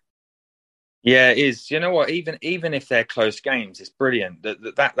they? Yeah, it is. You know what? Even if they're close games, it's brilliant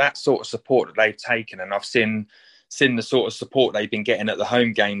that sort of support that they've taken, and I've seen the sort of support they've been getting at the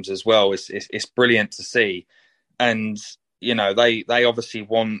home games as well. It's brilliant to see, and you know they obviously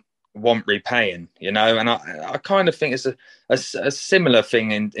want repaying, you know, and I kind of think it's a similar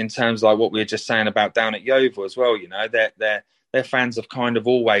thing in terms of like what we were just saying about down at Yeovil as well. You know, their fans have kind of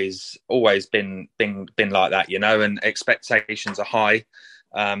always been like that, you know, and expectations are high,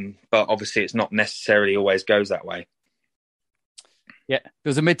 but obviously it's not necessarily always goes that way. Yeah, there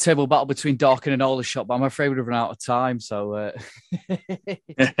was a mid-table battle between Dorking and Aldershot, but I'm afraid we've run out of time. So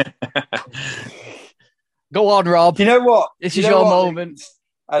go on, Rob. Do you know what? This is your moment.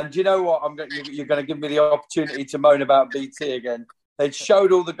 And do you know what? You're going to give me the opportunity to moan about BT again. They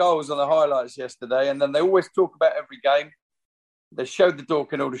showed all the goals on the highlights yesterday, and then they always talk about every game. They showed the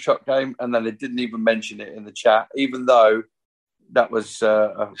Dorking Aldershot game, and then they didn't even mention it in the chat, even though that was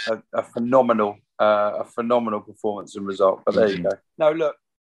a phenomenal performance and result. But there you go. No, look,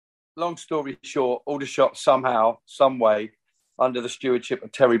 long story short, Aldershot somehow, some way, under the stewardship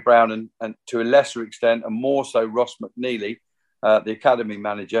of Terry Brown and to a lesser extent, and more so Ross McNeely, the academy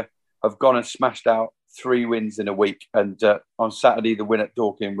manager, have gone and smashed out 3 wins in a week. And on Saturday, the win at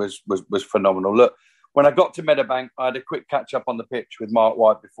Dorking was phenomenal. Look, when I got to Meadowbank, I had a quick catch up on the pitch with Mark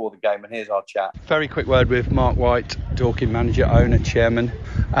White before the game, and here's our chat. Very quick word with Mark White, Dorking manager, owner, chairman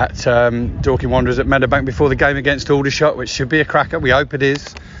at Dorking Wanderers at Meadowbank before the game against Aldershot, which should be a cracker. We hope it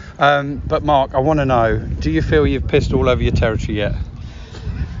is. But Mark, I want to know, do you feel you've pissed all over your territory yet?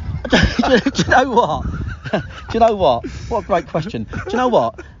 Do you know what? Do you know what? What a great question. Do you know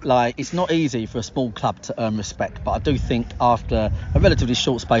what? Like, it's not easy for a small club to earn respect, but I do think after a relatively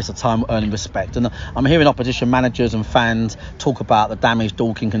short space of time, we're earning respect. And I'm hearing opposition managers and fans talk about the damage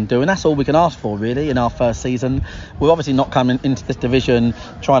Dorking can do, and that's all we can ask for, really, in our first season. We're obviously not coming into this division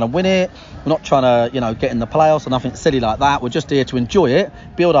trying to win it. We're not trying to, get in the playoffs or nothing silly like that. We're just here to enjoy it,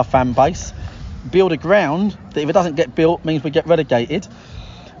 build our fan base, build a ground that if it doesn't get built means we get relegated.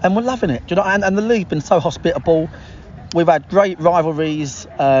 And we're loving it, and the league's been so hospitable. We've had great rivalries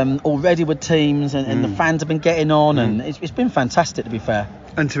already with teams, and the fans have been getting on, and it's been fantastic, to be fair.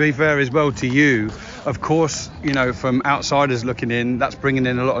 And to be fair as well to you, of course, from outsiders looking in, that's bringing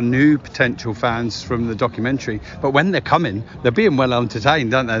in a lot of new potential fans from the documentary. But when they're coming, they're being well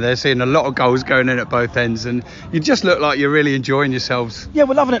entertained, aren't they? They're seeing a lot of goals going in at both ends, and you just look like you're really enjoying yourselves. Yeah,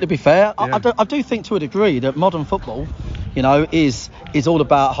 we're loving it, to be fair. Yeah. I do think to a degree that modern football, is all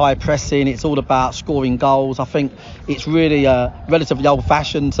about high pressing. It's all about scoring goals. I think it's really relatively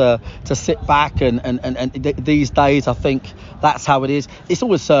old-fashioned to sit back and these days I think that's how it is. It's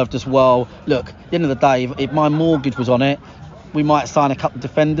always served us well. Look, at the end of the day, if my mortgage was on it, we might sign a couple of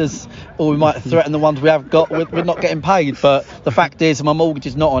defenders, or we might threaten the ones we have got with not getting paid. But the fact is, my mortgage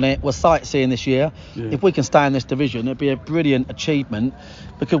is not on it. We're sightseeing this year. Yeah. If we can stay in this division, it'd be a brilliant achievement,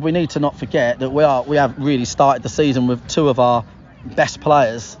 because we need to not forget that we have really started the season with 2 of our best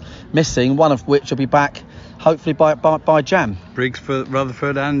players missing, one of which will be back hopefully by Jam. Briggs for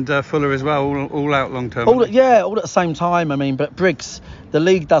Rutherford and Fuller as well, all out long term. All at the same time. I mean, but Briggs, the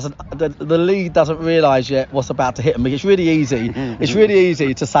league doesn't realise yet what's about to hit him. It's really easy. It's really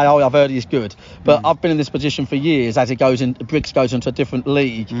easy to say, I've heard he's good, but I've been in this position for years. As Briggs goes into a different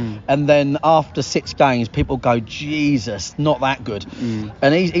league, and then after 6 games, people go, Jesus, not that good.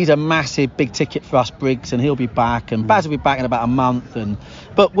 And he's a massive big ticket for us, Briggs, and he'll be back. And Baz will be back in about a month.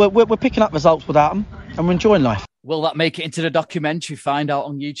 But we're picking up results without him, and we're enjoying life. Will that make it into the documentary? Find out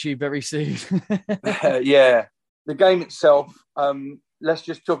on YouTube very soon. Yeah, the game itself. Let's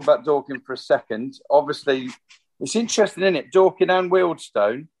just talk about Dorking for a second. Obviously, it's interesting, isn't it? Dorking and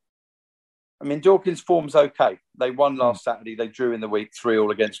Wealdstone. I mean, Dorking's form's okay. They won last Saturday. They drew in the week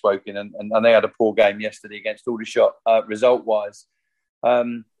 3-3 against Woking, and they had a poor game yesterday against Aldershot result-wise.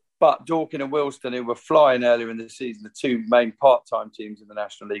 But Dorking and Wealdstone, who were flying earlier in the season, the 2 main part-time teams in the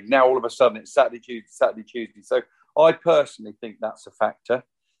National League, now all of a sudden it's Saturday, Tuesday. So I personally think that's a factor.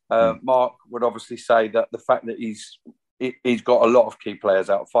 Mark would obviously say that the fact that he's got a lot of key players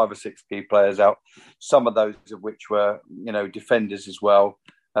out, 5 or 6 key players out, some of those of which were, defenders as well.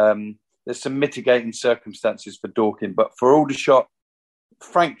 There's some mitigating circumstances for Dorking, but for Aldershot,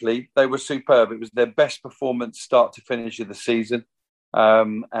 frankly, they were superb. It was their best performance start to finish of the season. I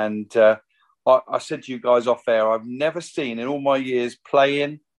said to you guys off air, I've never seen in all my years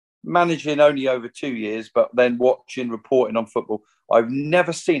playing, managing only over 2 years, but then watching, reporting on football, I've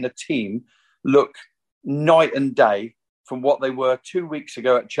never seen a team look night and day from what they were 2 weeks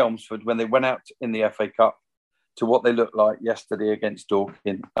ago at Chelmsford when they went out in the FA Cup to what they looked like yesterday against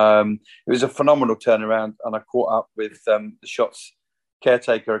Dorking. It was a phenomenal turnaround, and I caught up with the Shots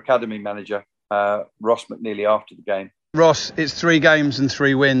caretaker academy manager, Ross McNeely, after the game. Ross, it's 3 games and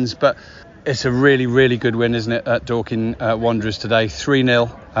 3 wins, but it's a really, really good win, isn't it, at Dorking Wanderers today? 3-0,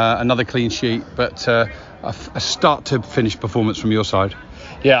 another clean sheet, but a start to finish performance from your side.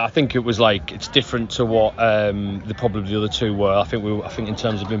 Yeah, I think it was it's different to what probably the other 2 were. I think in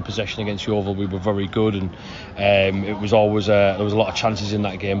terms of in possession against Yeovil, we were very good, and it was always there was a lot of chances in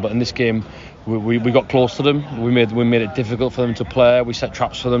that game. But in this game, we got close to them. We made it difficult for them to play. We set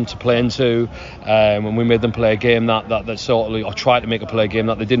traps for them to play into, and we made them play a game that sort of, or tried to make a play game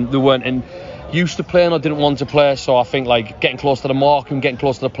that they weren't used to playing or didn't want to play. So I think getting close to the mark and getting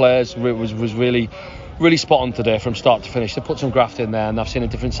close to the players was really spot on today from start to finish. They put some graft in there, and I've seen a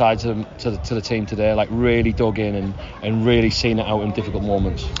different side to the team today, really dug in and really seen it out in difficult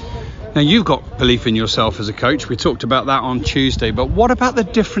moments. Now, you've got belief in yourself as a coach. We talked about that on Tuesday, but what about the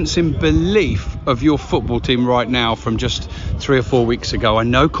difference in belief of your football team right now from just 3 or 4 weeks ago? I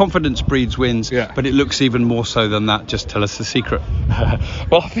know confidence breeds wins, but it looks even more so than that. Just tell us the secret.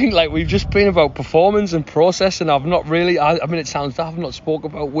 Well, I think we've just been about performance and process, and I've not really, I mean, it sounds daft, I've not spoke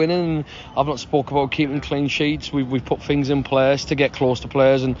about winning, I've not spoke about keeping clean sheets. We've put things in place to get close to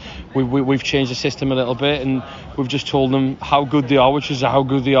players, and we've changed the system a little bit, and we've just told them how good they are, which is how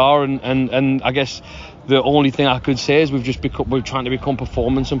good they are, and I guess the only thing I could say is we're trying to become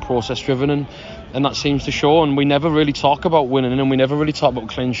performance and process driven, and that seems to show. And we never really talk about winning, and we never really talk about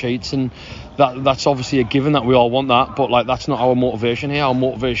clean sheets, and that's obviously a given that we all want that, but that's not our motivation here. Our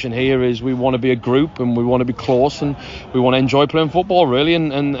motivation here is we want to be a group, and we want to be close, and we want to enjoy playing football really,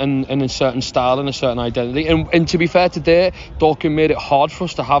 and in a certain style and a certain identity. And to be fair, today Dorking made it hard for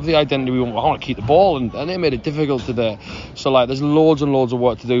us to have the identity. We want to keep the ball, and they made it difficult today. So there's loads and loads of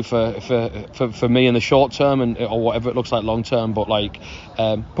work to do for me in the short term or whatever it looks like long term, but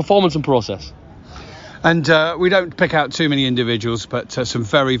performance and process. And we don't pick out too many individuals, but some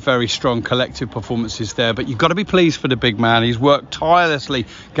very, very strong collective performances there. But you've got to be pleased for the big man. He's worked tirelessly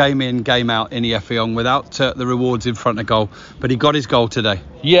game in, game out in the Effiong without the rewards in front of goal. But he got his goal today.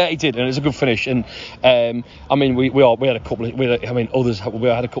 Yeah, he did, and it was a good finish. And I mean, we had a couple of, we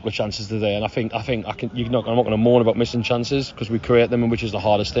had a couple of chances today, and I think I'm not going to moan about missing chances because we create them, which is the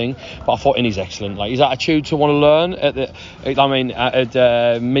hardest thing. But I thought Innie's excellent. His attitude to want to learn.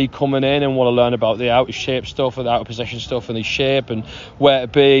 Me coming in and want to learn about the out of shape stuff and the out of possession stuff and his shape and where to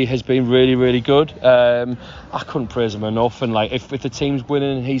be has been really, really good. I couldn't praise him enough. And if the team's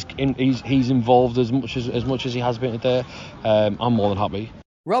winning, he's involved as much as he has been today. I'm more than happy.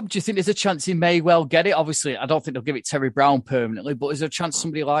 Rob, do you think there's a chance he may well get it? Obviously, I don't think they'll give it Terry Brown permanently, but is there a chance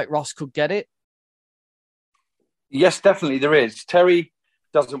somebody like Ross could get it? Yes, definitely there is. Terry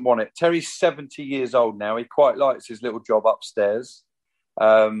doesn't want it. Terry's 70 years old now. He quite likes his little job upstairs.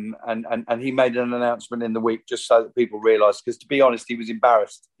 And he made an announcement in the week just so that people realise, because to be honest, he was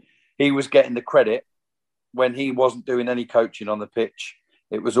embarrassed. He was getting the credit when he wasn't doing any coaching on the pitch.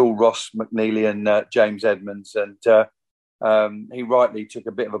 It was all Ross McNeely and James Edmonds, and he rightly took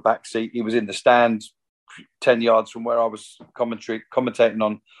a bit of a back seat. He was in the stand 10 yards from where I was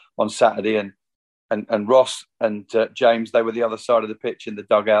commentating on Saturday, and Ross and James, they were the other side of the pitch in the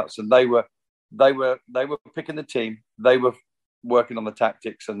dugouts, and they were picking the team. They were working on the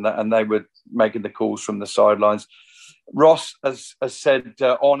tactics, and they were making the calls from the sidelines. Ross has said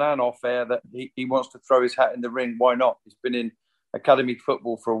on and off air that he wants to throw his hat in the ring. Why not? He's been in academy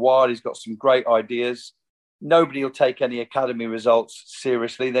football for a while. He's got some great ideas. Nobody will take any academy results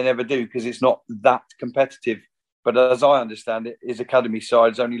seriously. They never do, because it's not that competitive. But as I understand it, his academy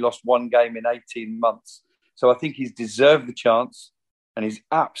side's only lost one game in 18 months. So I think he's deserved the chance, and he's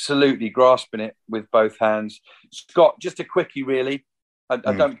absolutely grasping it with both hands. Scott, just a quickie, really. We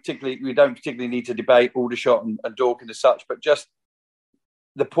don't particularly need to debate Aldershot and Dorking as such, but just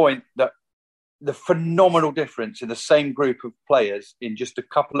the point that the phenomenal difference in the same group of players in just a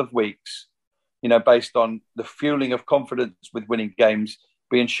couple of weeks, based on the fueling of confidence with winning games,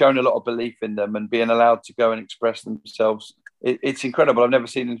 being shown a lot of belief in them and being allowed to go and express themselves. It's incredible. I've never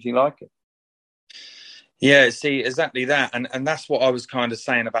seen anything like it. Yeah, see, exactly that. And that's what I was kind of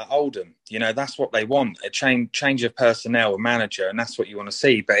saying about Oldham. That's what they want, a change of personnel, a manager, and that's what you want to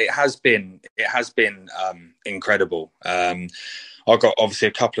see. But it has been incredible. I got, obviously,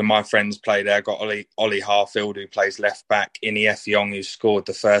 a couple of my friends play there. I got Ollie Harfield, who plays left back, Inni Effiong, who scored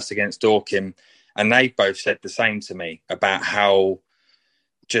the first against Dorking. And they both said the same to me about how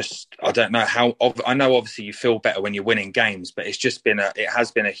I don't know how. I know obviously you feel better when you're winning games, but it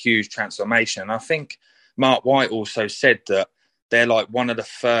has been a huge transformation. And I think Mark White also said that they're like one of the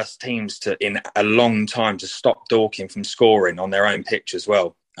first teams in a long time to stop Dorking from scoring on their own pitch as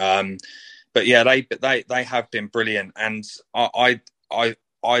well. But yeah, they have been brilliant, and I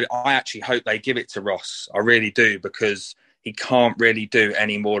actually hope they give it to Ross. I really do, because he can't really do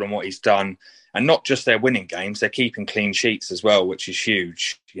any more than what he's done. And not just their winning games, they're keeping clean sheets as well, which is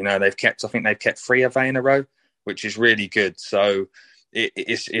huge. They've kept 3 away in a row, which is really good. So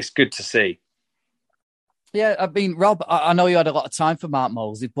it's good to see. Yeah, I mean, Rob, I know you had a lot of time for Mark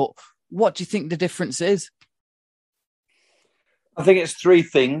Molesley, but what do you think the difference is? I think it's 3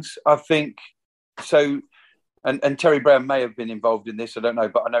 things. I think so, and Terry Brown may have been involved in this. I don't know,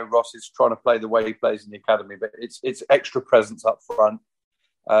 but I know Ross is trying to play the way he plays in the academy. But it's extra presence up front.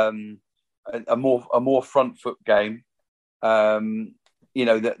 A more front foot game,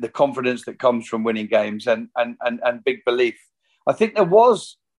 the confidence that comes from winning games and big belief. I think there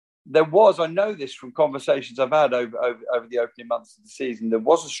was. I know this from conversations I've had over the opening months of the season. There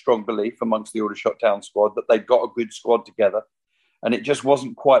was a strong belief amongst the Aldershot Town squad that they'd got a good squad together, and it just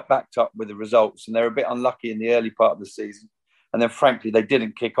wasn't quite backed up with the results. And they're a bit unlucky in the early part of the season. And then, frankly, they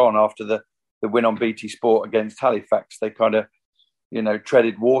didn't kick on after the win on BT Sport against Halifax. They kind of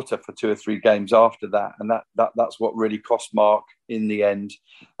treaded water for 2 or 3 games after that. And that's what really cost Mark in the end.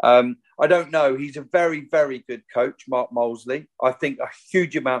 I don't know. He's a very, very good coach, Mark Molesley. I think a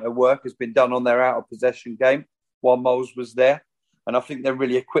huge amount of work has been done on their out of possession game while Moles was there. And I think they're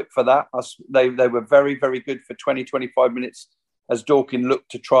really equipped for that. They were very, very good for 20, 25 minutes as Dorking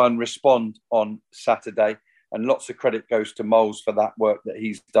looked to try and respond on Saturday. And lots of credit goes to Moles for that work that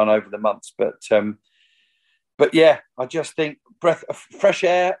he's done over the months. But yeah, I just think fresh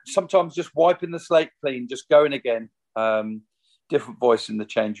air, sometimes just wiping the slate clean, just going again. Different voice in the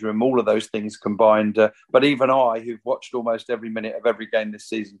changing room, all of those things combined. But even I, who've watched almost every minute of every game this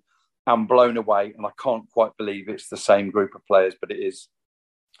season, am blown away, and I can't quite believe it's the same group of players, but it is.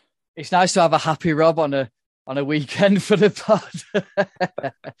 It's nice to have a happy Rob on a weekend for the pod.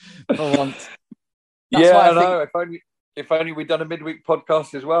 For once. That's I know. If only we'd done a midweek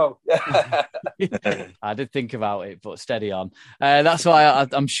podcast as well. I did think about it, but steady on. That's why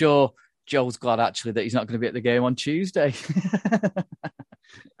I'm sure Joel's glad, actually, that he's not going to be at the game on Tuesday.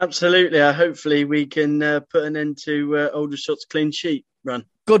 Absolutely. Hopefully we can put an end to Aldershot's clean sheet run.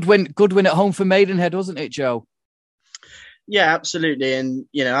 Good win at home for Maidenhead, wasn't it, Joe? Yeah, absolutely. And,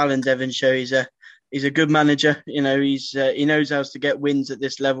 Alan Devonshire, he's a good manager. He knows how to get wins at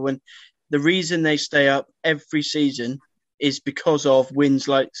this level. And the reason they stay up every season is because of wins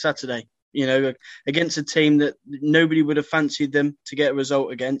like Saturday. Against a team that nobody would have fancied them to get a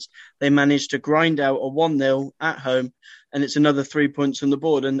result against. They managed to grind out a 1-0 at home, and it's another 3 points on the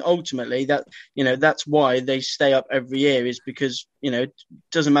board. And ultimately, that's why they stay up every year, is because, it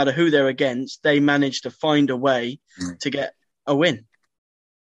doesn't matter who they're against, they manage to find a way to get a win.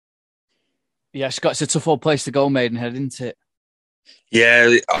 Yeah, Scott, it's a tough old place to go, Maidenhead, isn't it?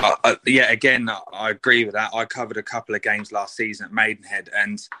 Yeah, again, I agree with that. I covered a couple of games last season at Maidenhead,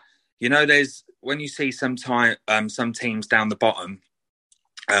 and there's when you see some teams down the bottom,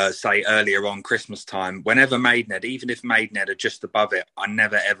 say earlier on Christmas time, whenever Maidenhead, even if Maidenhead are just above it, I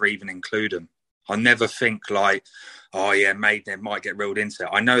never ever even include them. I never think like, oh yeah, Maidenhead might get reeled into it.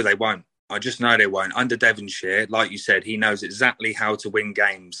 I know they won't. I just know they won't. Under Devonshire, like you said, he knows exactly how to win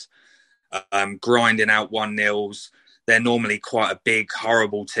games, grinding out 1-0s. They're normally quite a big,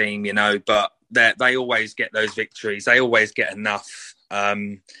 horrible team, you know, but they always get those victories. They always get enough.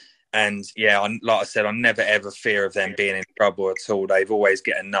 And yeah, like I said, I never ever fear of them being in trouble at all. They've always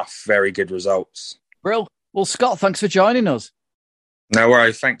get enough very good results. Brill. Well, Scott, thanks for joining us. No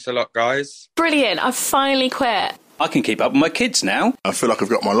worries. Thanks a lot, guys. Brilliant. I've finally quit. I can keep up with my kids now. I feel like I've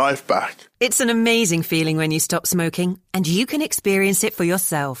got my life back. It's an amazing feeling when you stop smoking, and you can experience it for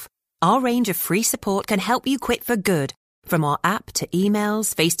yourself. Our range of free support can help you quit for good. From our app to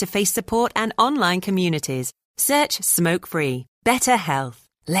emails, face-to-face support and online communities. Search Smoke Free. Better health.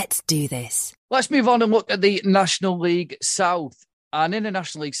 Let's do this. Let's move on and look at the National League South. And in the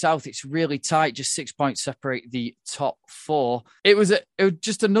National League South, it's really tight. Just 6 points separate the top four. It was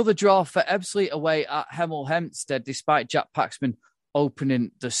just another draw for Ebbsfleet away at Hemel Hempstead, despite Jack Paxman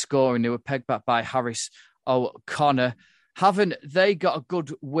opening the scoring. They were pegged back by Harris O'Connor. Haven't they got a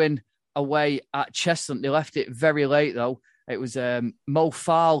good win away at Chestnut? They left it very late, though. It was Mo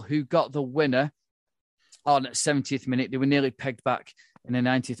Farl who got the winner on 70th minute. They were nearly pegged back in the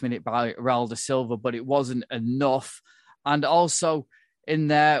 90th minute by Raul da Silva, but it wasn't enough. And also in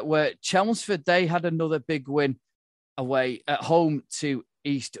there were Chelmsford. They had another big win away at home to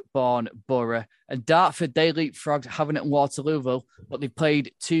Eastbourne Borough. And Dartford, they leapfrogged Havant and Waterlooville, but they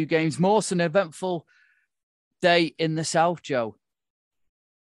played 2 games more. So an eventful day in the South, Joe.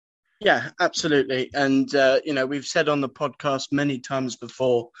 Yeah, absolutely. And, we've said on the podcast many times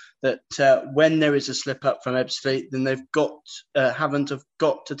before that when there is a slip up from Ebbsfleet, then Havant have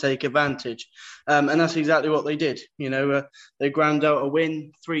got to take advantage. And that's exactly what they did. They ground out a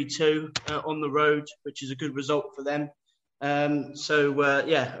win 3-2 on the road, which is a good result for them. A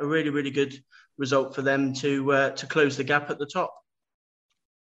really, really good result for them to close the gap at the top.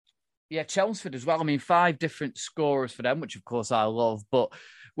 Yeah, Chelmsford as well. I mean, 5 different scorers for them, which of course I love, but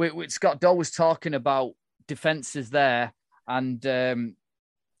Scott Doll was talking about defences there and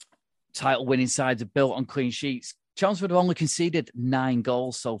title-winning sides are built on clean sheets. Chelmsford have only conceded 9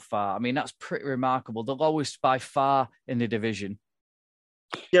 goals so far. I mean, that's pretty remarkable. The lowest by far in the division.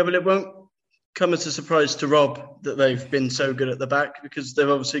 Yeah, but it won't come as a surprise to Rob that they've been so good at the back, because they've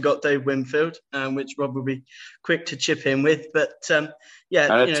obviously got Dave Winfield, which Rob will be quick to chip in with. But, and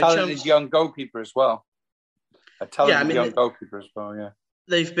a talented young goalkeeper as well. Goalkeeper as well, yeah.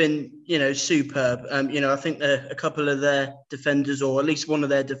 They've been, superb. I think a couple of their defenders, or at least one of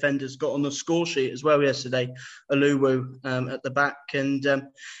their defenders, got on the score sheet as well yesterday, Aluwu at the back. And,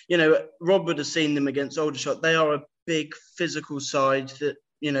 Rob would have seen them against Aldershot. They are a big physical side that,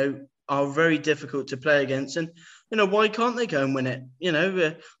 are very difficult to play against. And, why can't they go and win it?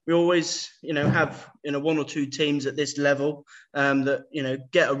 We always, have, 1 or 2 teams at this level that,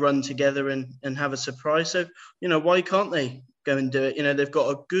 get a run together and have a surprise. So, why can't they go and do it? They've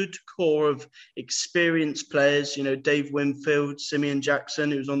got a good core of experienced players, Dave Winfield, Simeon Jackson,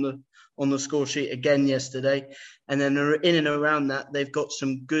 who's on the score sheet again yesterday. And then in and around that, they've got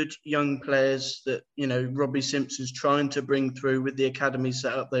some good young players that, Robbie Simpson's trying to bring through with the academy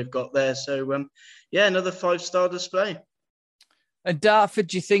setup they've got there. So, another 5-star display. And Dartford,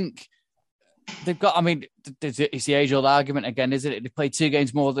 do you think they've got, I mean, it's the age-old argument again, isn't it? They played 2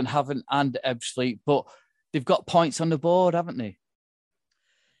 games more than Havant and Ebbsfleet, but they've got points on the board, haven't they?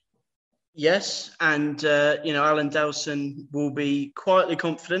 Yes, and, Alan Dowson will be quietly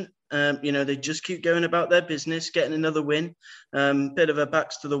confident. They just keep going about their business, getting another win. Bit of a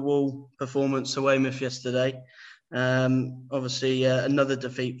backs-to-the-wall performance for Weymouth yesterday. Obviously, another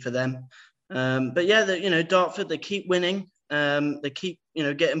defeat for them. Dartford, they keep winning. They keep,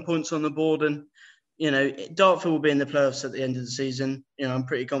 getting points on the board. And, Dartford will be in the playoffs at the end of the season. I'm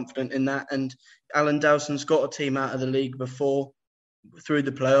pretty confident in that. And Alan Dowson's got a team out of the league before through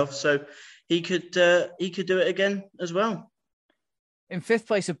the playoffs. So he could do it again as well. In 5th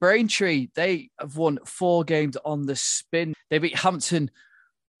place of Braintree, they have won 4 games on the spin. They beat Hampton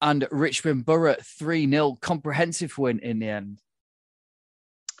and Richmond Borough 3-0. Comprehensive win in the end.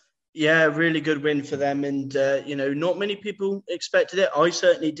 Yeah, really good win for them. And, not many people expected it. I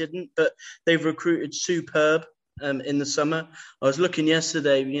certainly didn't, but they've recruited superb in the summer. I was looking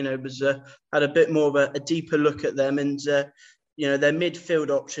yesterday, had a bit more of a deeper look at them. And, their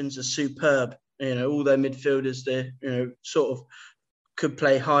midfield options are superb. All their midfielders, they're, sort of could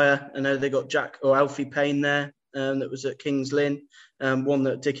play higher. I know they got Jack or Alfie Payne there that was at Kings Lynn, one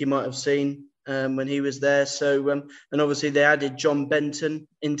that Dickie might have seen when he was there. So, and obviously they added John Benton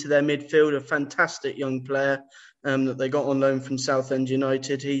into their midfield, a fantastic young player that they got on loan from Southend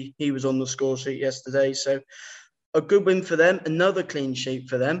United. He was on the score sheet yesterday. So a good win for them, another clean sheet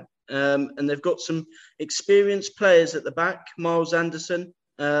for them. And they've got some experienced players at the back, Miles Anderson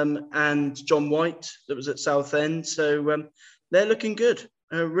and John White that was at Southend. So they're looking good,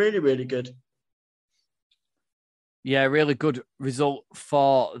 really, really good. Yeah, really good result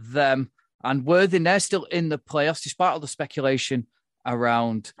for them. And Worthing, they're still in the playoffs, despite all the speculation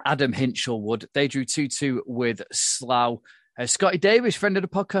around Adam Hinchelwood. They drew 2-2 with Slough. Scotty Davis, friend of the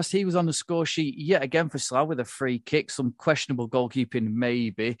podcast, he was on the score sheet yet again for Slough with a free kick, some questionable goalkeeping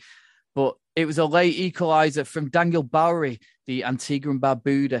maybe. But it was a late equaliser from Daniel Bowery, the Antigua and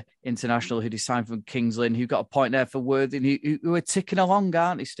Barbuda international who signed from Kings Lynn, who got a point there for Worthing, who are ticking along,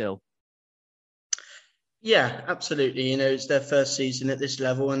 aren't they still? Yeah, absolutely. It's their first season at this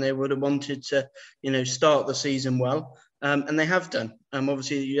level and they would have wanted to, start the season well. And they have done.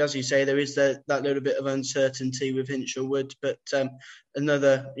 Obviously, as you say, there is that little bit of uncertainty with Hinchelwood, but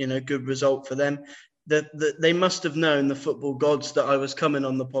another, good result for them. They must have known, the football gods, that I was coming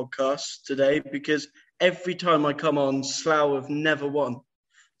on the podcast today, because every time I come on, Slough have never won.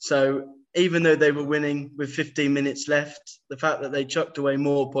 So even though they were winning with 15 minutes left, the fact that they chucked away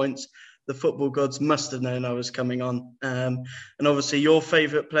more points, the football gods must have known I was coming on. And obviously your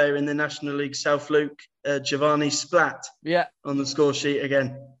favourite player in the National League South, Luke, Giovanni Splat, on the score sheet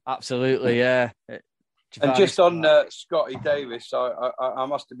again. Absolutely, yeah. And just on Scotty Davis, I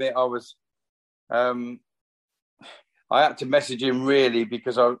must admit I was... I had to message him really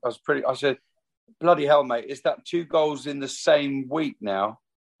because I said, bloody hell, mate, is that 2 goals in the same week now?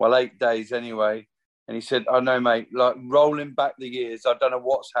 Well, 8 days anyway. And he said, I know, mate, like rolling back the years, I don't know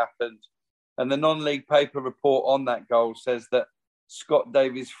what's happened. And the non-league paper report on that goal says that Scott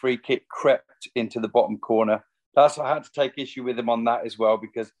Davies' free kick crept into the bottom corner. I had to take issue with him on that as well,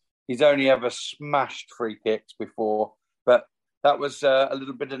 because he's only ever smashed free kicks before. But that was a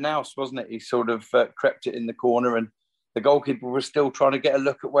little bit of nous, wasn't it? He sort of crept it in the corner and the goalkeeper was still trying to get a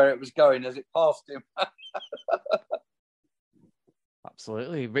look at where it was going as it passed him.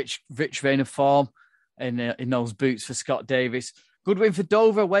 Absolutely. Rich vein of form in those boots for Scott Davis. Good win for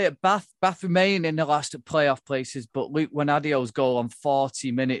Dover away at Bath. Bath remain in the last playoff places, but Luke Wanadio's goal on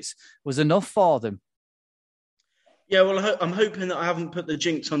 40 minutes was enough for them. Yeah, well, I'm hoping that I haven't put the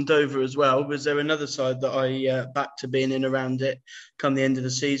jinx on Dover as well. Was there another side that I backed to being in around it come the end of the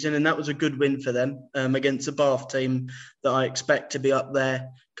season? And that was a good win for them against a Bath team that I expect to be up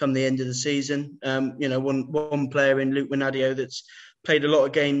there come the end of the season. One player in Luke Wanadio that's played a lot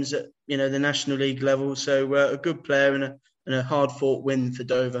of games at the National League level. So a good player and a hard-fought win for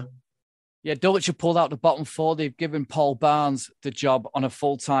Dover. Yeah, Dulwich have pulled out the bottom 4. They've given Paul Barnes the job on a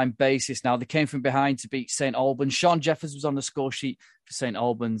full-time basis now. They came from behind to beat St Albans. Sean Jeffers was on the score sheet for St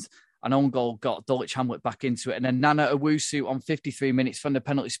Albans. An own goal got Dulwich Hamlet back into it. And then Nana Owusu on 53 minutes from the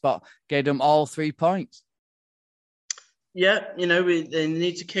penalty spot gave them all 3 points. Yeah, they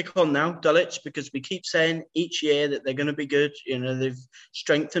need to kick on now, Dulwich, because we keep saying each year that they're going to be good. They've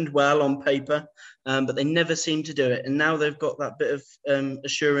strengthened well on paper, but they never seem to do it. And now they've got that bit of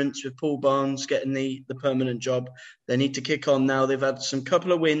assurance with Paul Barnes getting the permanent job. They need to kick on now. They've had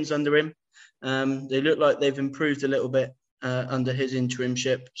couple of wins under him. They look like they've improved a little bit under his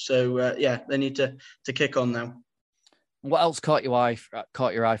interimship. So, they need to kick on now. What else caught your eye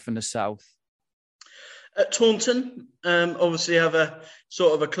from the south? At Taunton, obviously have a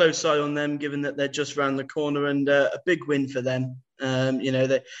sort of a close eye on them, given that they're just round the corner, and a big win for them.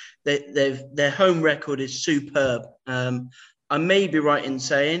 Their home record is superb. I may be right in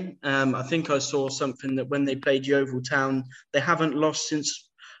saying, I think I saw something that when they played Yeovil Town, they haven't lost since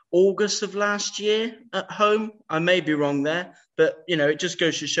August of last year at home. I may be wrong there, but it just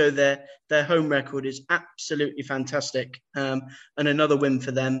goes to show their home record is absolutely fantastic. And another win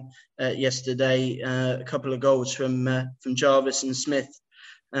for them yesterday. A couple of goals from Jarvis and Smith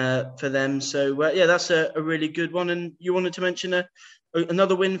for them. So that's a really good one. And you wanted to mention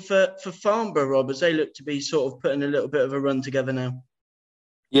another win for Farnborough, Rob, as they look to be sort of putting a little bit of a run together now.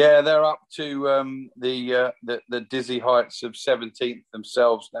 Yeah, they're up to the dizzy heights of 17th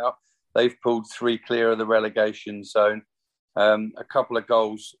themselves now. They've pulled 3 clear of the relegation zone. A couple of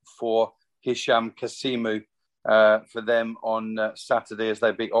goals for Hisham Kasimu for them on Saturday as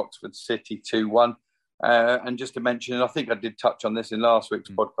they beat Oxford City 2-1. And just to mention, I think I did touch on this in last week's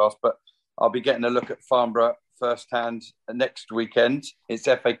podcast, but I'll be getting a look at Farnborough firsthand next weekend. It's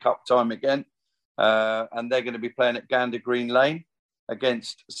FA Cup time again. And they're going to be playing at Gander Green Lane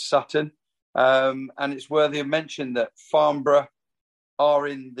against Sutton. And it's worthy of mention that Farnborough are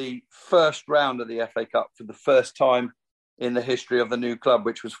in the first round of the FA Cup for the first time in the history of the new club,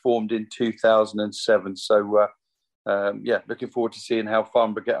 which was formed in 2007. So looking forward to seeing how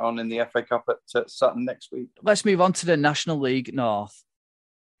Farnborough get on in the FA Cup at Sutton next week. Let's move on to the National League North.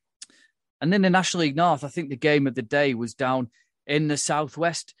 And in the National League North, I think the game of the day was down in the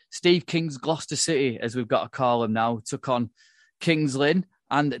southwest. Steve King's Gloucester City, as we've got to call them now, took on Kings Lynn,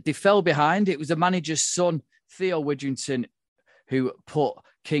 and they fell behind. It was the manager's son, Theo Widrington, who put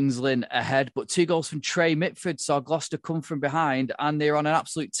Kings Lynn ahead. But 2 goals from Trey Mitford saw Gloucester come from behind, and they're on an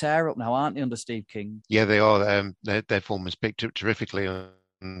absolute tear up now, aren't they, under Steve King? Yeah, they are. Their form has picked up terrifically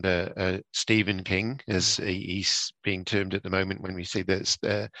under Stephen King, as he's being termed at the moment when we see this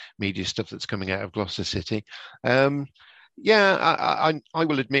media stuff that's coming out of Gloucester City. I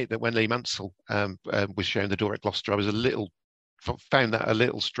will admit that when Lee Mansell was shown the door at Gloucester, I was found that a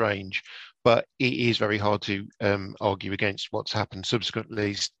little strange, but it is very hard to argue against what's happened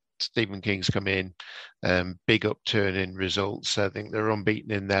subsequently. Stephen King's come in, big upturn in results. I think they're unbeaten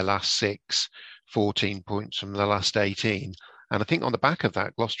in their last 6, 14 points from the last 18. And I think on the back of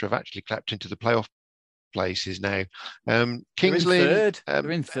that, Gloucester have actually clapped into the playoff places now. Kings Lynn,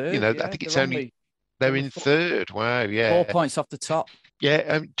 they're in third. I think it's only... They're in third. Wow, yeah. 4 points off the top.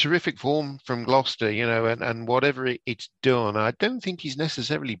 Yeah, terrific form from Gloucester, and whatever it's done, I don't think he's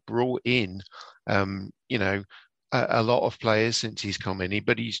necessarily brought in, a lot of players since he's come in,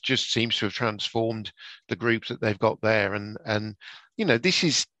 but he just seems to have transformed the group that they've got there. And this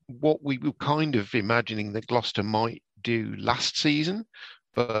is what we were kind of imagining that Gloucester might do last season,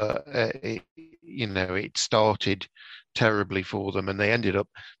 but it started terribly for them, and they ended up.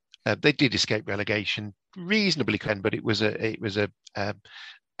 They did escape relegation reasonably, but it was a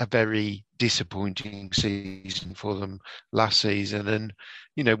very disappointing season for them last season. And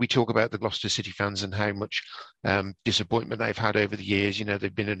we talk about the Gloucester City fans and how much disappointment they've had over the years.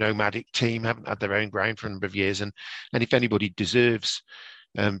 They've been a nomadic team, haven't had their own ground for a number of years, and if anybody deserves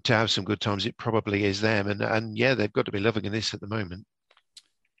to have some good times, it probably is them. And they've got to be loving this at the moment.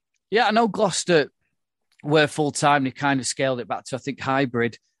 Yeah, I know Gloucester were full time. They kind of scaled it back to, I think,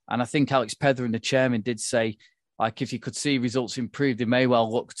 hybrid. And I think Alex Petheram, the chairman, did say, if you could see results improve, they may well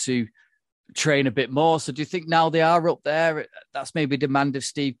look to train a bit more. So do you think now they are up there, that's maybe a demand of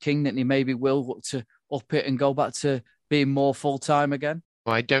Steve King, that he maybe will look to up it and go back to being more full-time again?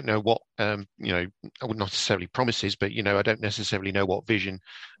 I don't know what, I would not necessarily promises, but, I don't necessarily know what vision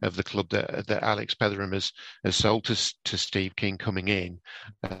of the club that Alex Petheram has sold to Steve King coming in.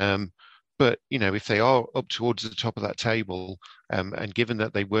 But, if they are up towards the top of that table, and given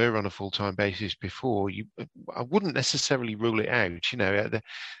that they were on a full-time basis before, I wouldn't necessarily rule it out.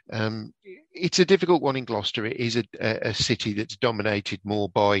 It's a difficult one in Gloucester. It is a city that's dominated more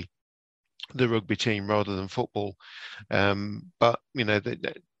by the rugby team rather than football. But,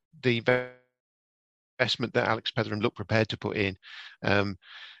 the investment that Alex Petheram looked prepared to put in,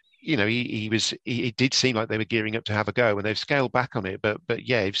 it did seem like they were gearing up to have a go, and they've scaled back on it. But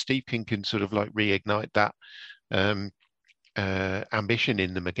if Steve King can sort of reignite that ambition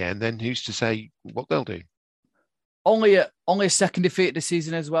in them again, then who's to say what they'll do? Only a second defeat of the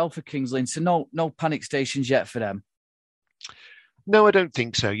season as well for Kings Lynn, so no panic stations yet for them. No, I don't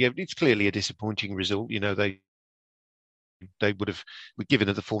think so. Yeah, it's clearly a disappointing result. They would have,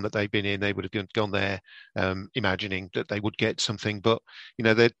 given the form that they've been in, they would have gone there imagining that they would get something. But,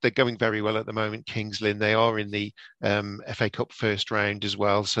 they're going very well at the moment, Kings Lynn. They are in the FA Cup first round as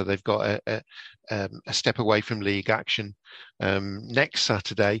well. So they've got a step away from league action next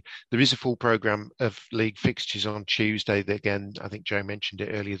Saturday. There is a full programme of league fixtures on Tuesday. Again, I think Joe mentioned it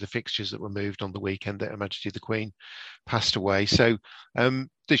earlier, the fixtures that were moved on the weekend that Her Majesty the Queen passed away. So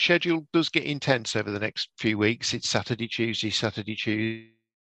the schedule does get intense over the next few weeks. It's Saturday, Tuesday.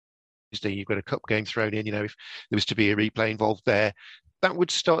 You've got a cup game thrown in. If there was to be a replay involved there, that would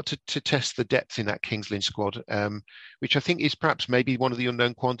start to test the depth in that Kings Lynn squad, which I think is perhaps maybe one of the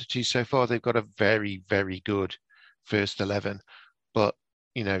unknown quantities so far. They've got a very, very good first 11, but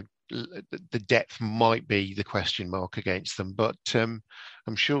the depth might be the question mark against them. But I'm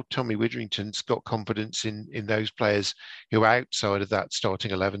sure Tommy Widrington's got confidence in those players who are outside of that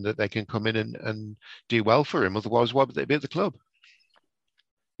starting 11, that they can come in and do well for him. Otherwise, why would they be at the club?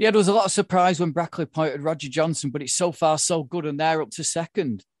 Yeah, there was a lot of surprise when Brackley appointed Roger Johnson, but it's so far so good, and they're up to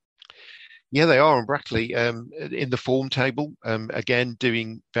second. Yeah, they are. And Brackley in the form table, again,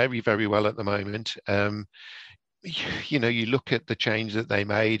 doing very, very well at the moment. You look at the change that they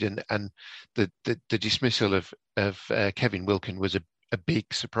made, and the dismissal of Kevin Wilkin was a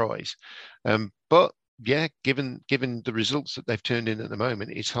big surprise. But yeah, given the results that they've turned in at the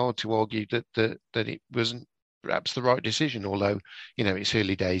moment, it's hard to argue that it wasn't perhaps the right decision, although, it's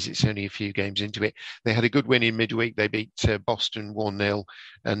early days. It's only a few games into it. They had a good win in midweek. They beat Boston 1-0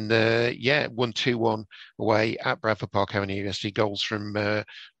 and, won 2-1 away at Bradford Park Avenue University. Goals from,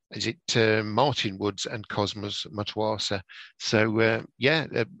 Martin Woods and Cosmos Matuasa. So,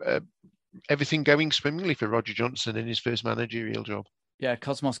 everything going swimmingly for Roger Johnson in his first managerial job. Yeah,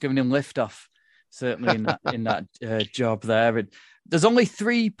 Cosmos giving him liftoff, certainly in that job there. And there's only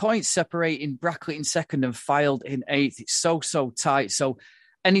 3 points separating Brackley in second and Fylde in eighth. It's so tight. So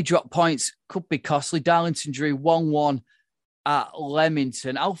any drop points could be costly. Darlington drew 1-1 at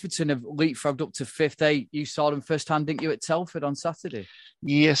Leamington. Alfreton have leapfrogged up to fifth. You saw them firsthand, didn't you, at Telford on Saturday?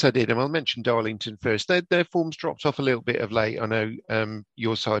 Yes, I did. And I'll mention Darlington first. Their form's dropped off a little bit of late. I know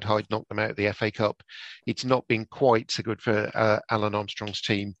your side, Hyde, knocked them out of the FA Cup. It's not been quite so good for Alan Armstrong's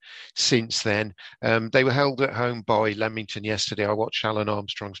team since then. They were held at home by Leamington yesterday. I watched Alan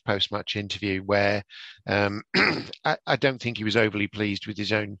Armstrong's post-match interview where I don't think he was overly pleased with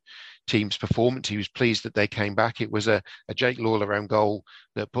his own team's performance. He was pleased that they came back. It was a Jake Lawler own goal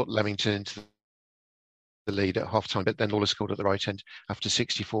that put Leamington into the lead at half-time, but then Lawler scored at the right end after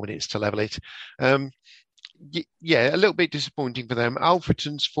 64 minutes to level it. A little bit disappointing for them.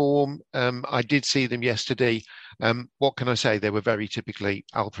 Alfreton's form, I did see them yesterday. What can I say? They were very typically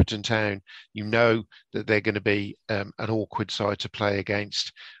Alfreton Town. You know that they're going to be an awkward side to play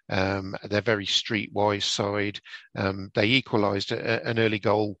against. They're very streetwise side. They equalised an early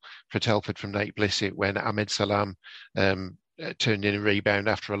goal for Telford from Nate Blissett when Ahmed Salam turned in a rebound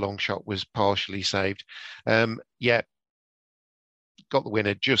after a long shot was partially saved. Got the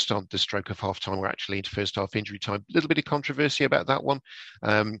winner just on the stroke of half-time. We're actually into first half injury time. A little bit of controversy about that one,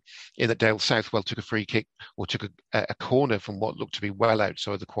 in that Dale Southwell took a free kick or took a corner from what looked to be well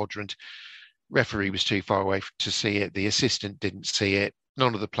outside the quadrant. Referee was too far away to see it. The assistant didn't see it.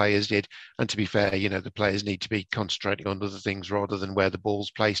 None of the players did. And to be fair, the players need to be concentrating on other things rather than where the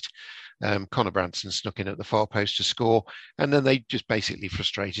ball's placed. Connor Branson snuck in at the far post to score. And then they just basically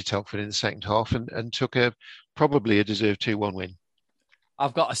frustrated Telford in the second half and took probably a deserved 2-1 win.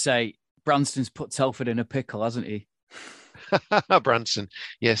 I've got to say, Branston's put Telford in a pickle, hasn't he? Branson,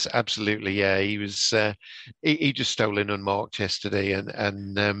 yes, absolutely. Yeah, he was. He just stole in unmarked yesterday,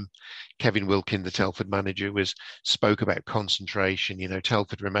 and Kevin Wilkin, the Telford manager, spoke about concentration.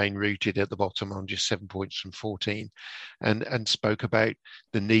 Telford remain rooted at the bottom on just 7 points from 14, and spoke about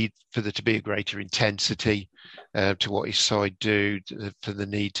the need for there to be a greater intensity to what his side do, for the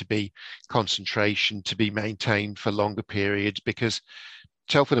need to be concentration to be maintained for longer periods, because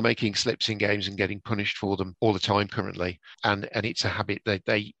Telford are making slips in games and getting punished for them all the time currently. And it's a habit that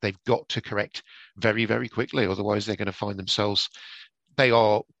they've got to correct very, very quickly. Otherwise, they're going to find themselves, they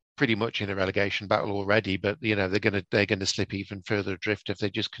are pretty much in a relegation battle already, but they're going to slip even further adrift if they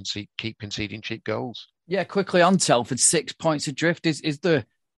just keep conceding cheap goals. Yeah, quickly on Telford, 6 points adrift. Is the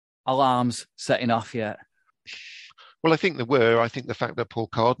alarms setting off yet? Well, I think there were. I think the fact that Paul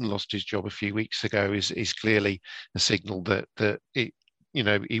Carden lost his job a few weeks ago is clearly a signal that it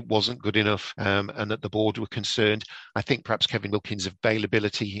wasn't good enough, and that the board were concerned. I think perhaps Kevin Wilkins'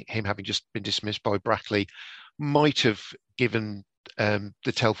 availability, him having just been dismissed by Brackley, might have given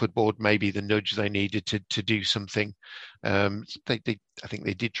the Telford board maybe the nudge they needed to do something. I think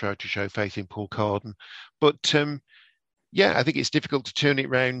they did try to show faith in Paul Carden, but I think it's difficult to turn it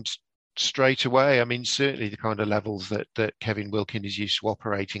round straight away. I mean, certainly the kind of levels that Kevin Wilkin is used to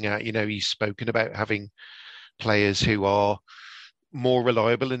operating at. He's spoken about having players who are more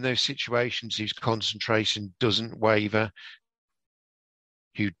reliable in those situations, whose concentration doesn't waver,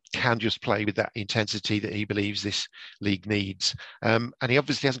 who can just play with that intensity that he believes this league needs. And he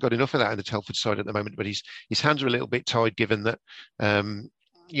obviously hasn't got enough of that in the Telford side at the moment, but his hands are a little bit tied, given that,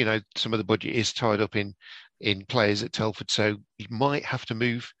 some of the budget is tied up in players at Telford. So he might have to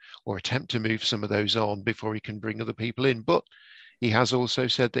move or attempt to move some of those on before he can bring other people in. But he has also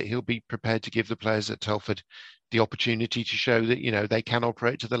said that he'll be prepared to give the players at Telford the opportunity to show that, they can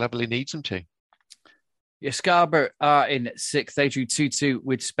operate to the level he needs them to. Yeah, Scarborough are in sixth. They drew 2-2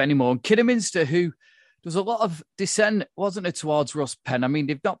 with Spennymoor. And Kidderminster, who there's a lot of dissent, wasn't it, towards Russ Penn? I mean,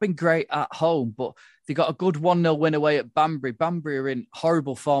 they've not been great at home, but they got a good 1-0 win away at Banbury. Banbury are in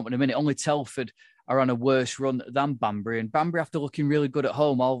horrible form at the minute. Only Telford are on a worse run than Banbury. And Banbury, after looking really good at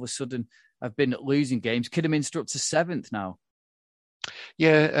home, all of a sudden have been losing games. Kidderminster up to seventh now.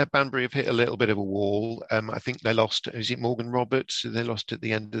 Yeah, Banbury have hit a little bit of a wall. I think they lost, is it Morgan Roberts? They lost at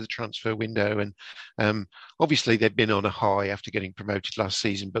the end of the transfer window. And obviously they've been on a high after getting promoted last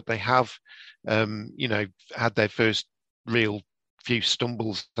season, but they have, had their first real few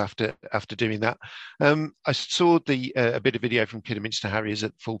stumbles after doing that. I saw a bit of video from Kidderminster Harriers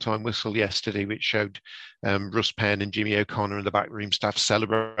at full-time whistle yesterday, which showed Russ Penn and Jimmy O'Connor and the backroom staff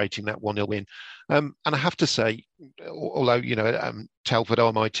celebrating that 1-0 win. And I have to say, although Telford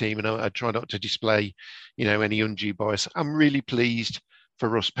are my team, and I try not to display any undue bias, I'm really pleased for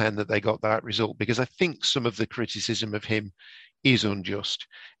Russ Penn that they got that result, because I think some of the criticism of him is unjust.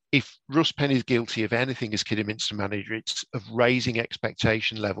 If Russ Penn is guilty of anything as Kidderminster manager, it's of raising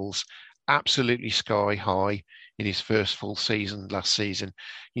expectation levels absolutely sky high in his first full season last season.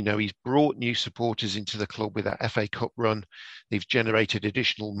 He's brought new supporters into the club with that FA Cup run. They've generated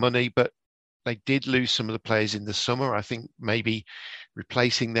additional money, but they did lose some of the players in the summer. I think maybe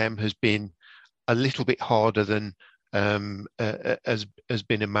replacing them has been a little bit harder than has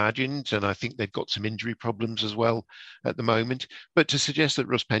been imagined, and I think they've got some injury problems as well at the moment. But to suggest that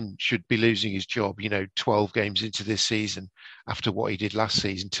Russ Penn should be losing his job, 12 games into this season after what he did last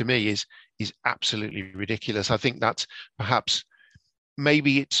season, to me is absolutely ridiculous. I think that's perhaps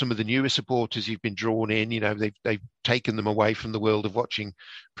maybe it's some of the newer supporters who've been drawn in. They've taken them away from the world of watching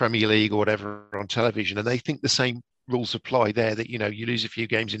Premier League or whatever on television, and they think the same rules apply there, that you lose a few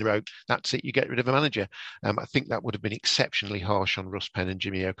games in a row, that's it, you get rid of a manager. I think that would have been exceptionally harsh on Russ Penn and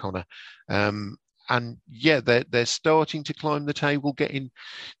Jimmy O'Connor. And yeah, they're starting to climb the table, getting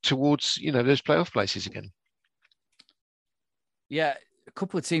towards those playoff places again. Yeah, a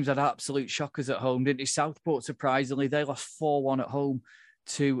couple of teams had absolute shockers at home, didn't they? Southport, surprisingly, they lost 4-1 at home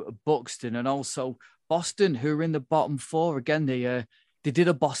to Buxton, and also Boston, who are in the bottom four again. They did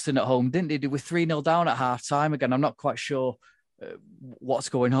a Boston at home, didn't they? They were 3-0 down at half time. Again, I'm not quite sure what's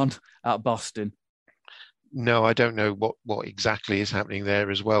going on at Boston. No, I don't know what exactly is happening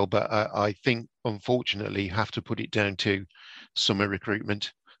there as well. But I think, unfortunately, you have to put it down to summer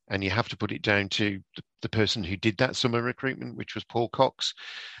recruitment, and you have to put it down to the person who did that summer recruitment, which was Paul Cox.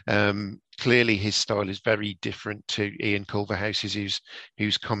 Clearly, his style is very different to Ian Culverhouse's,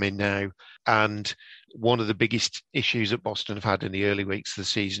 who's come in now. And one of the biggest issues that Boston have had in the early weeks of the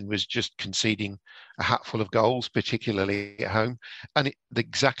season was just conceding a hatful of goals, particularly at home. And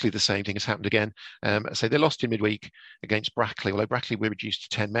exactly the same thing has happened again. So they lost in midweek against Brackley, although Brackley were reduced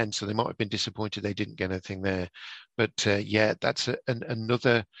to 10 men, so they might have been disappointed they didn't get anything there. But that's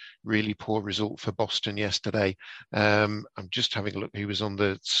another really poor result for Boston yesterday. I'm just having a look who was on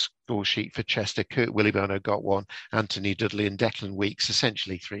the score sheet for Chester. Kurt Willibono got one, Anthony Dudley and Declan Weeks,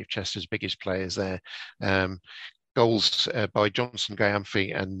 essentially three of Chester's biggest players there. Goals by Johnson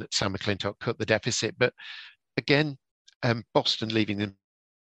Gayamphy and Sam McClintock cut the deficit. But again, Boston leaving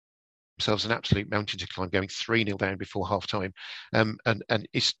themselves an absolute mountain to climb, going 3-0 down before half time. And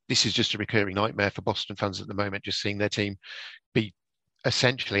this is just a recurring nightmare for Boston fans at the moment, just seeing their team be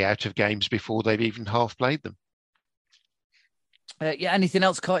essentially out of games before they've even half played them. Anything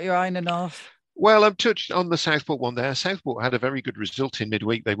else caught your eye in the north? Well, I've touched on the Southport one there. Southport had a very good result in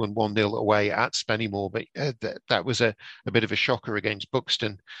midweek. They won 1-0 away at Spennymoor, but that was a bit of a shocker against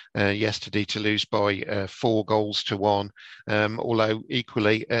Buxton yesterday to lose by 4-1. Although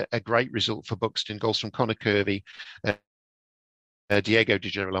equally a great result for Buxton. Goals from Connor Kirby, Diego Di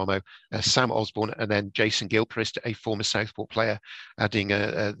Girolamo, Sam Osborne, and then Jason Gilchrist, a former Southport player, adding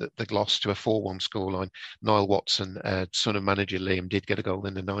the gloss to a 4-1 scoreline. Niall Watson, son of manager Liam, did get a goal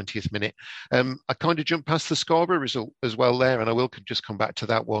in the 90th minute. I kind of jumped past the Scarborough result as well there, and I will just come back to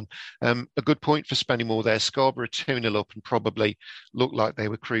that one. A good point for Spennymoor there. Scarborough 2-0 up and probably looked like they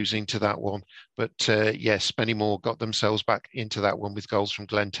were cruising to that one. But Spennymoor got themselves back into that one with goals from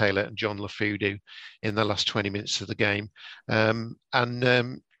Glenn Taylor and John Lafudu in the last 20 minutes of the game.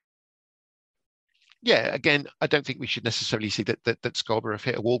 Again, I don't think we should necessarily see that Scarborough have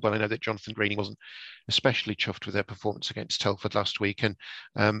hit a wall, but I know that Jonathan Greening wasn't especially chuffed with their performance against Telford last week. And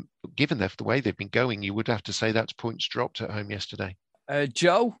given the way they've been going, you would have to say that's points dropped at home yesterday.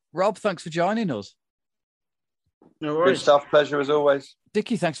 Joe, Rob, thanks for joining us. No worries. Good stuff. Pleasure as always.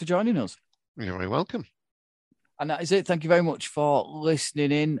 Dickie, thanks for joining us. You're very welcome. And that is it. Thank you very much for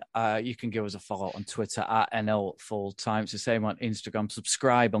listening in. You can give us a follow on Twitter at NL Fulltime. It's the same on Instagram.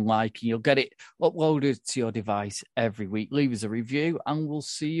 Subscribe and like, and you'll get it uploaded to your device every week. Leave us a review, and we'll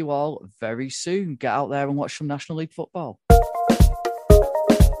see you all very soon. Get out there and watch some National League football.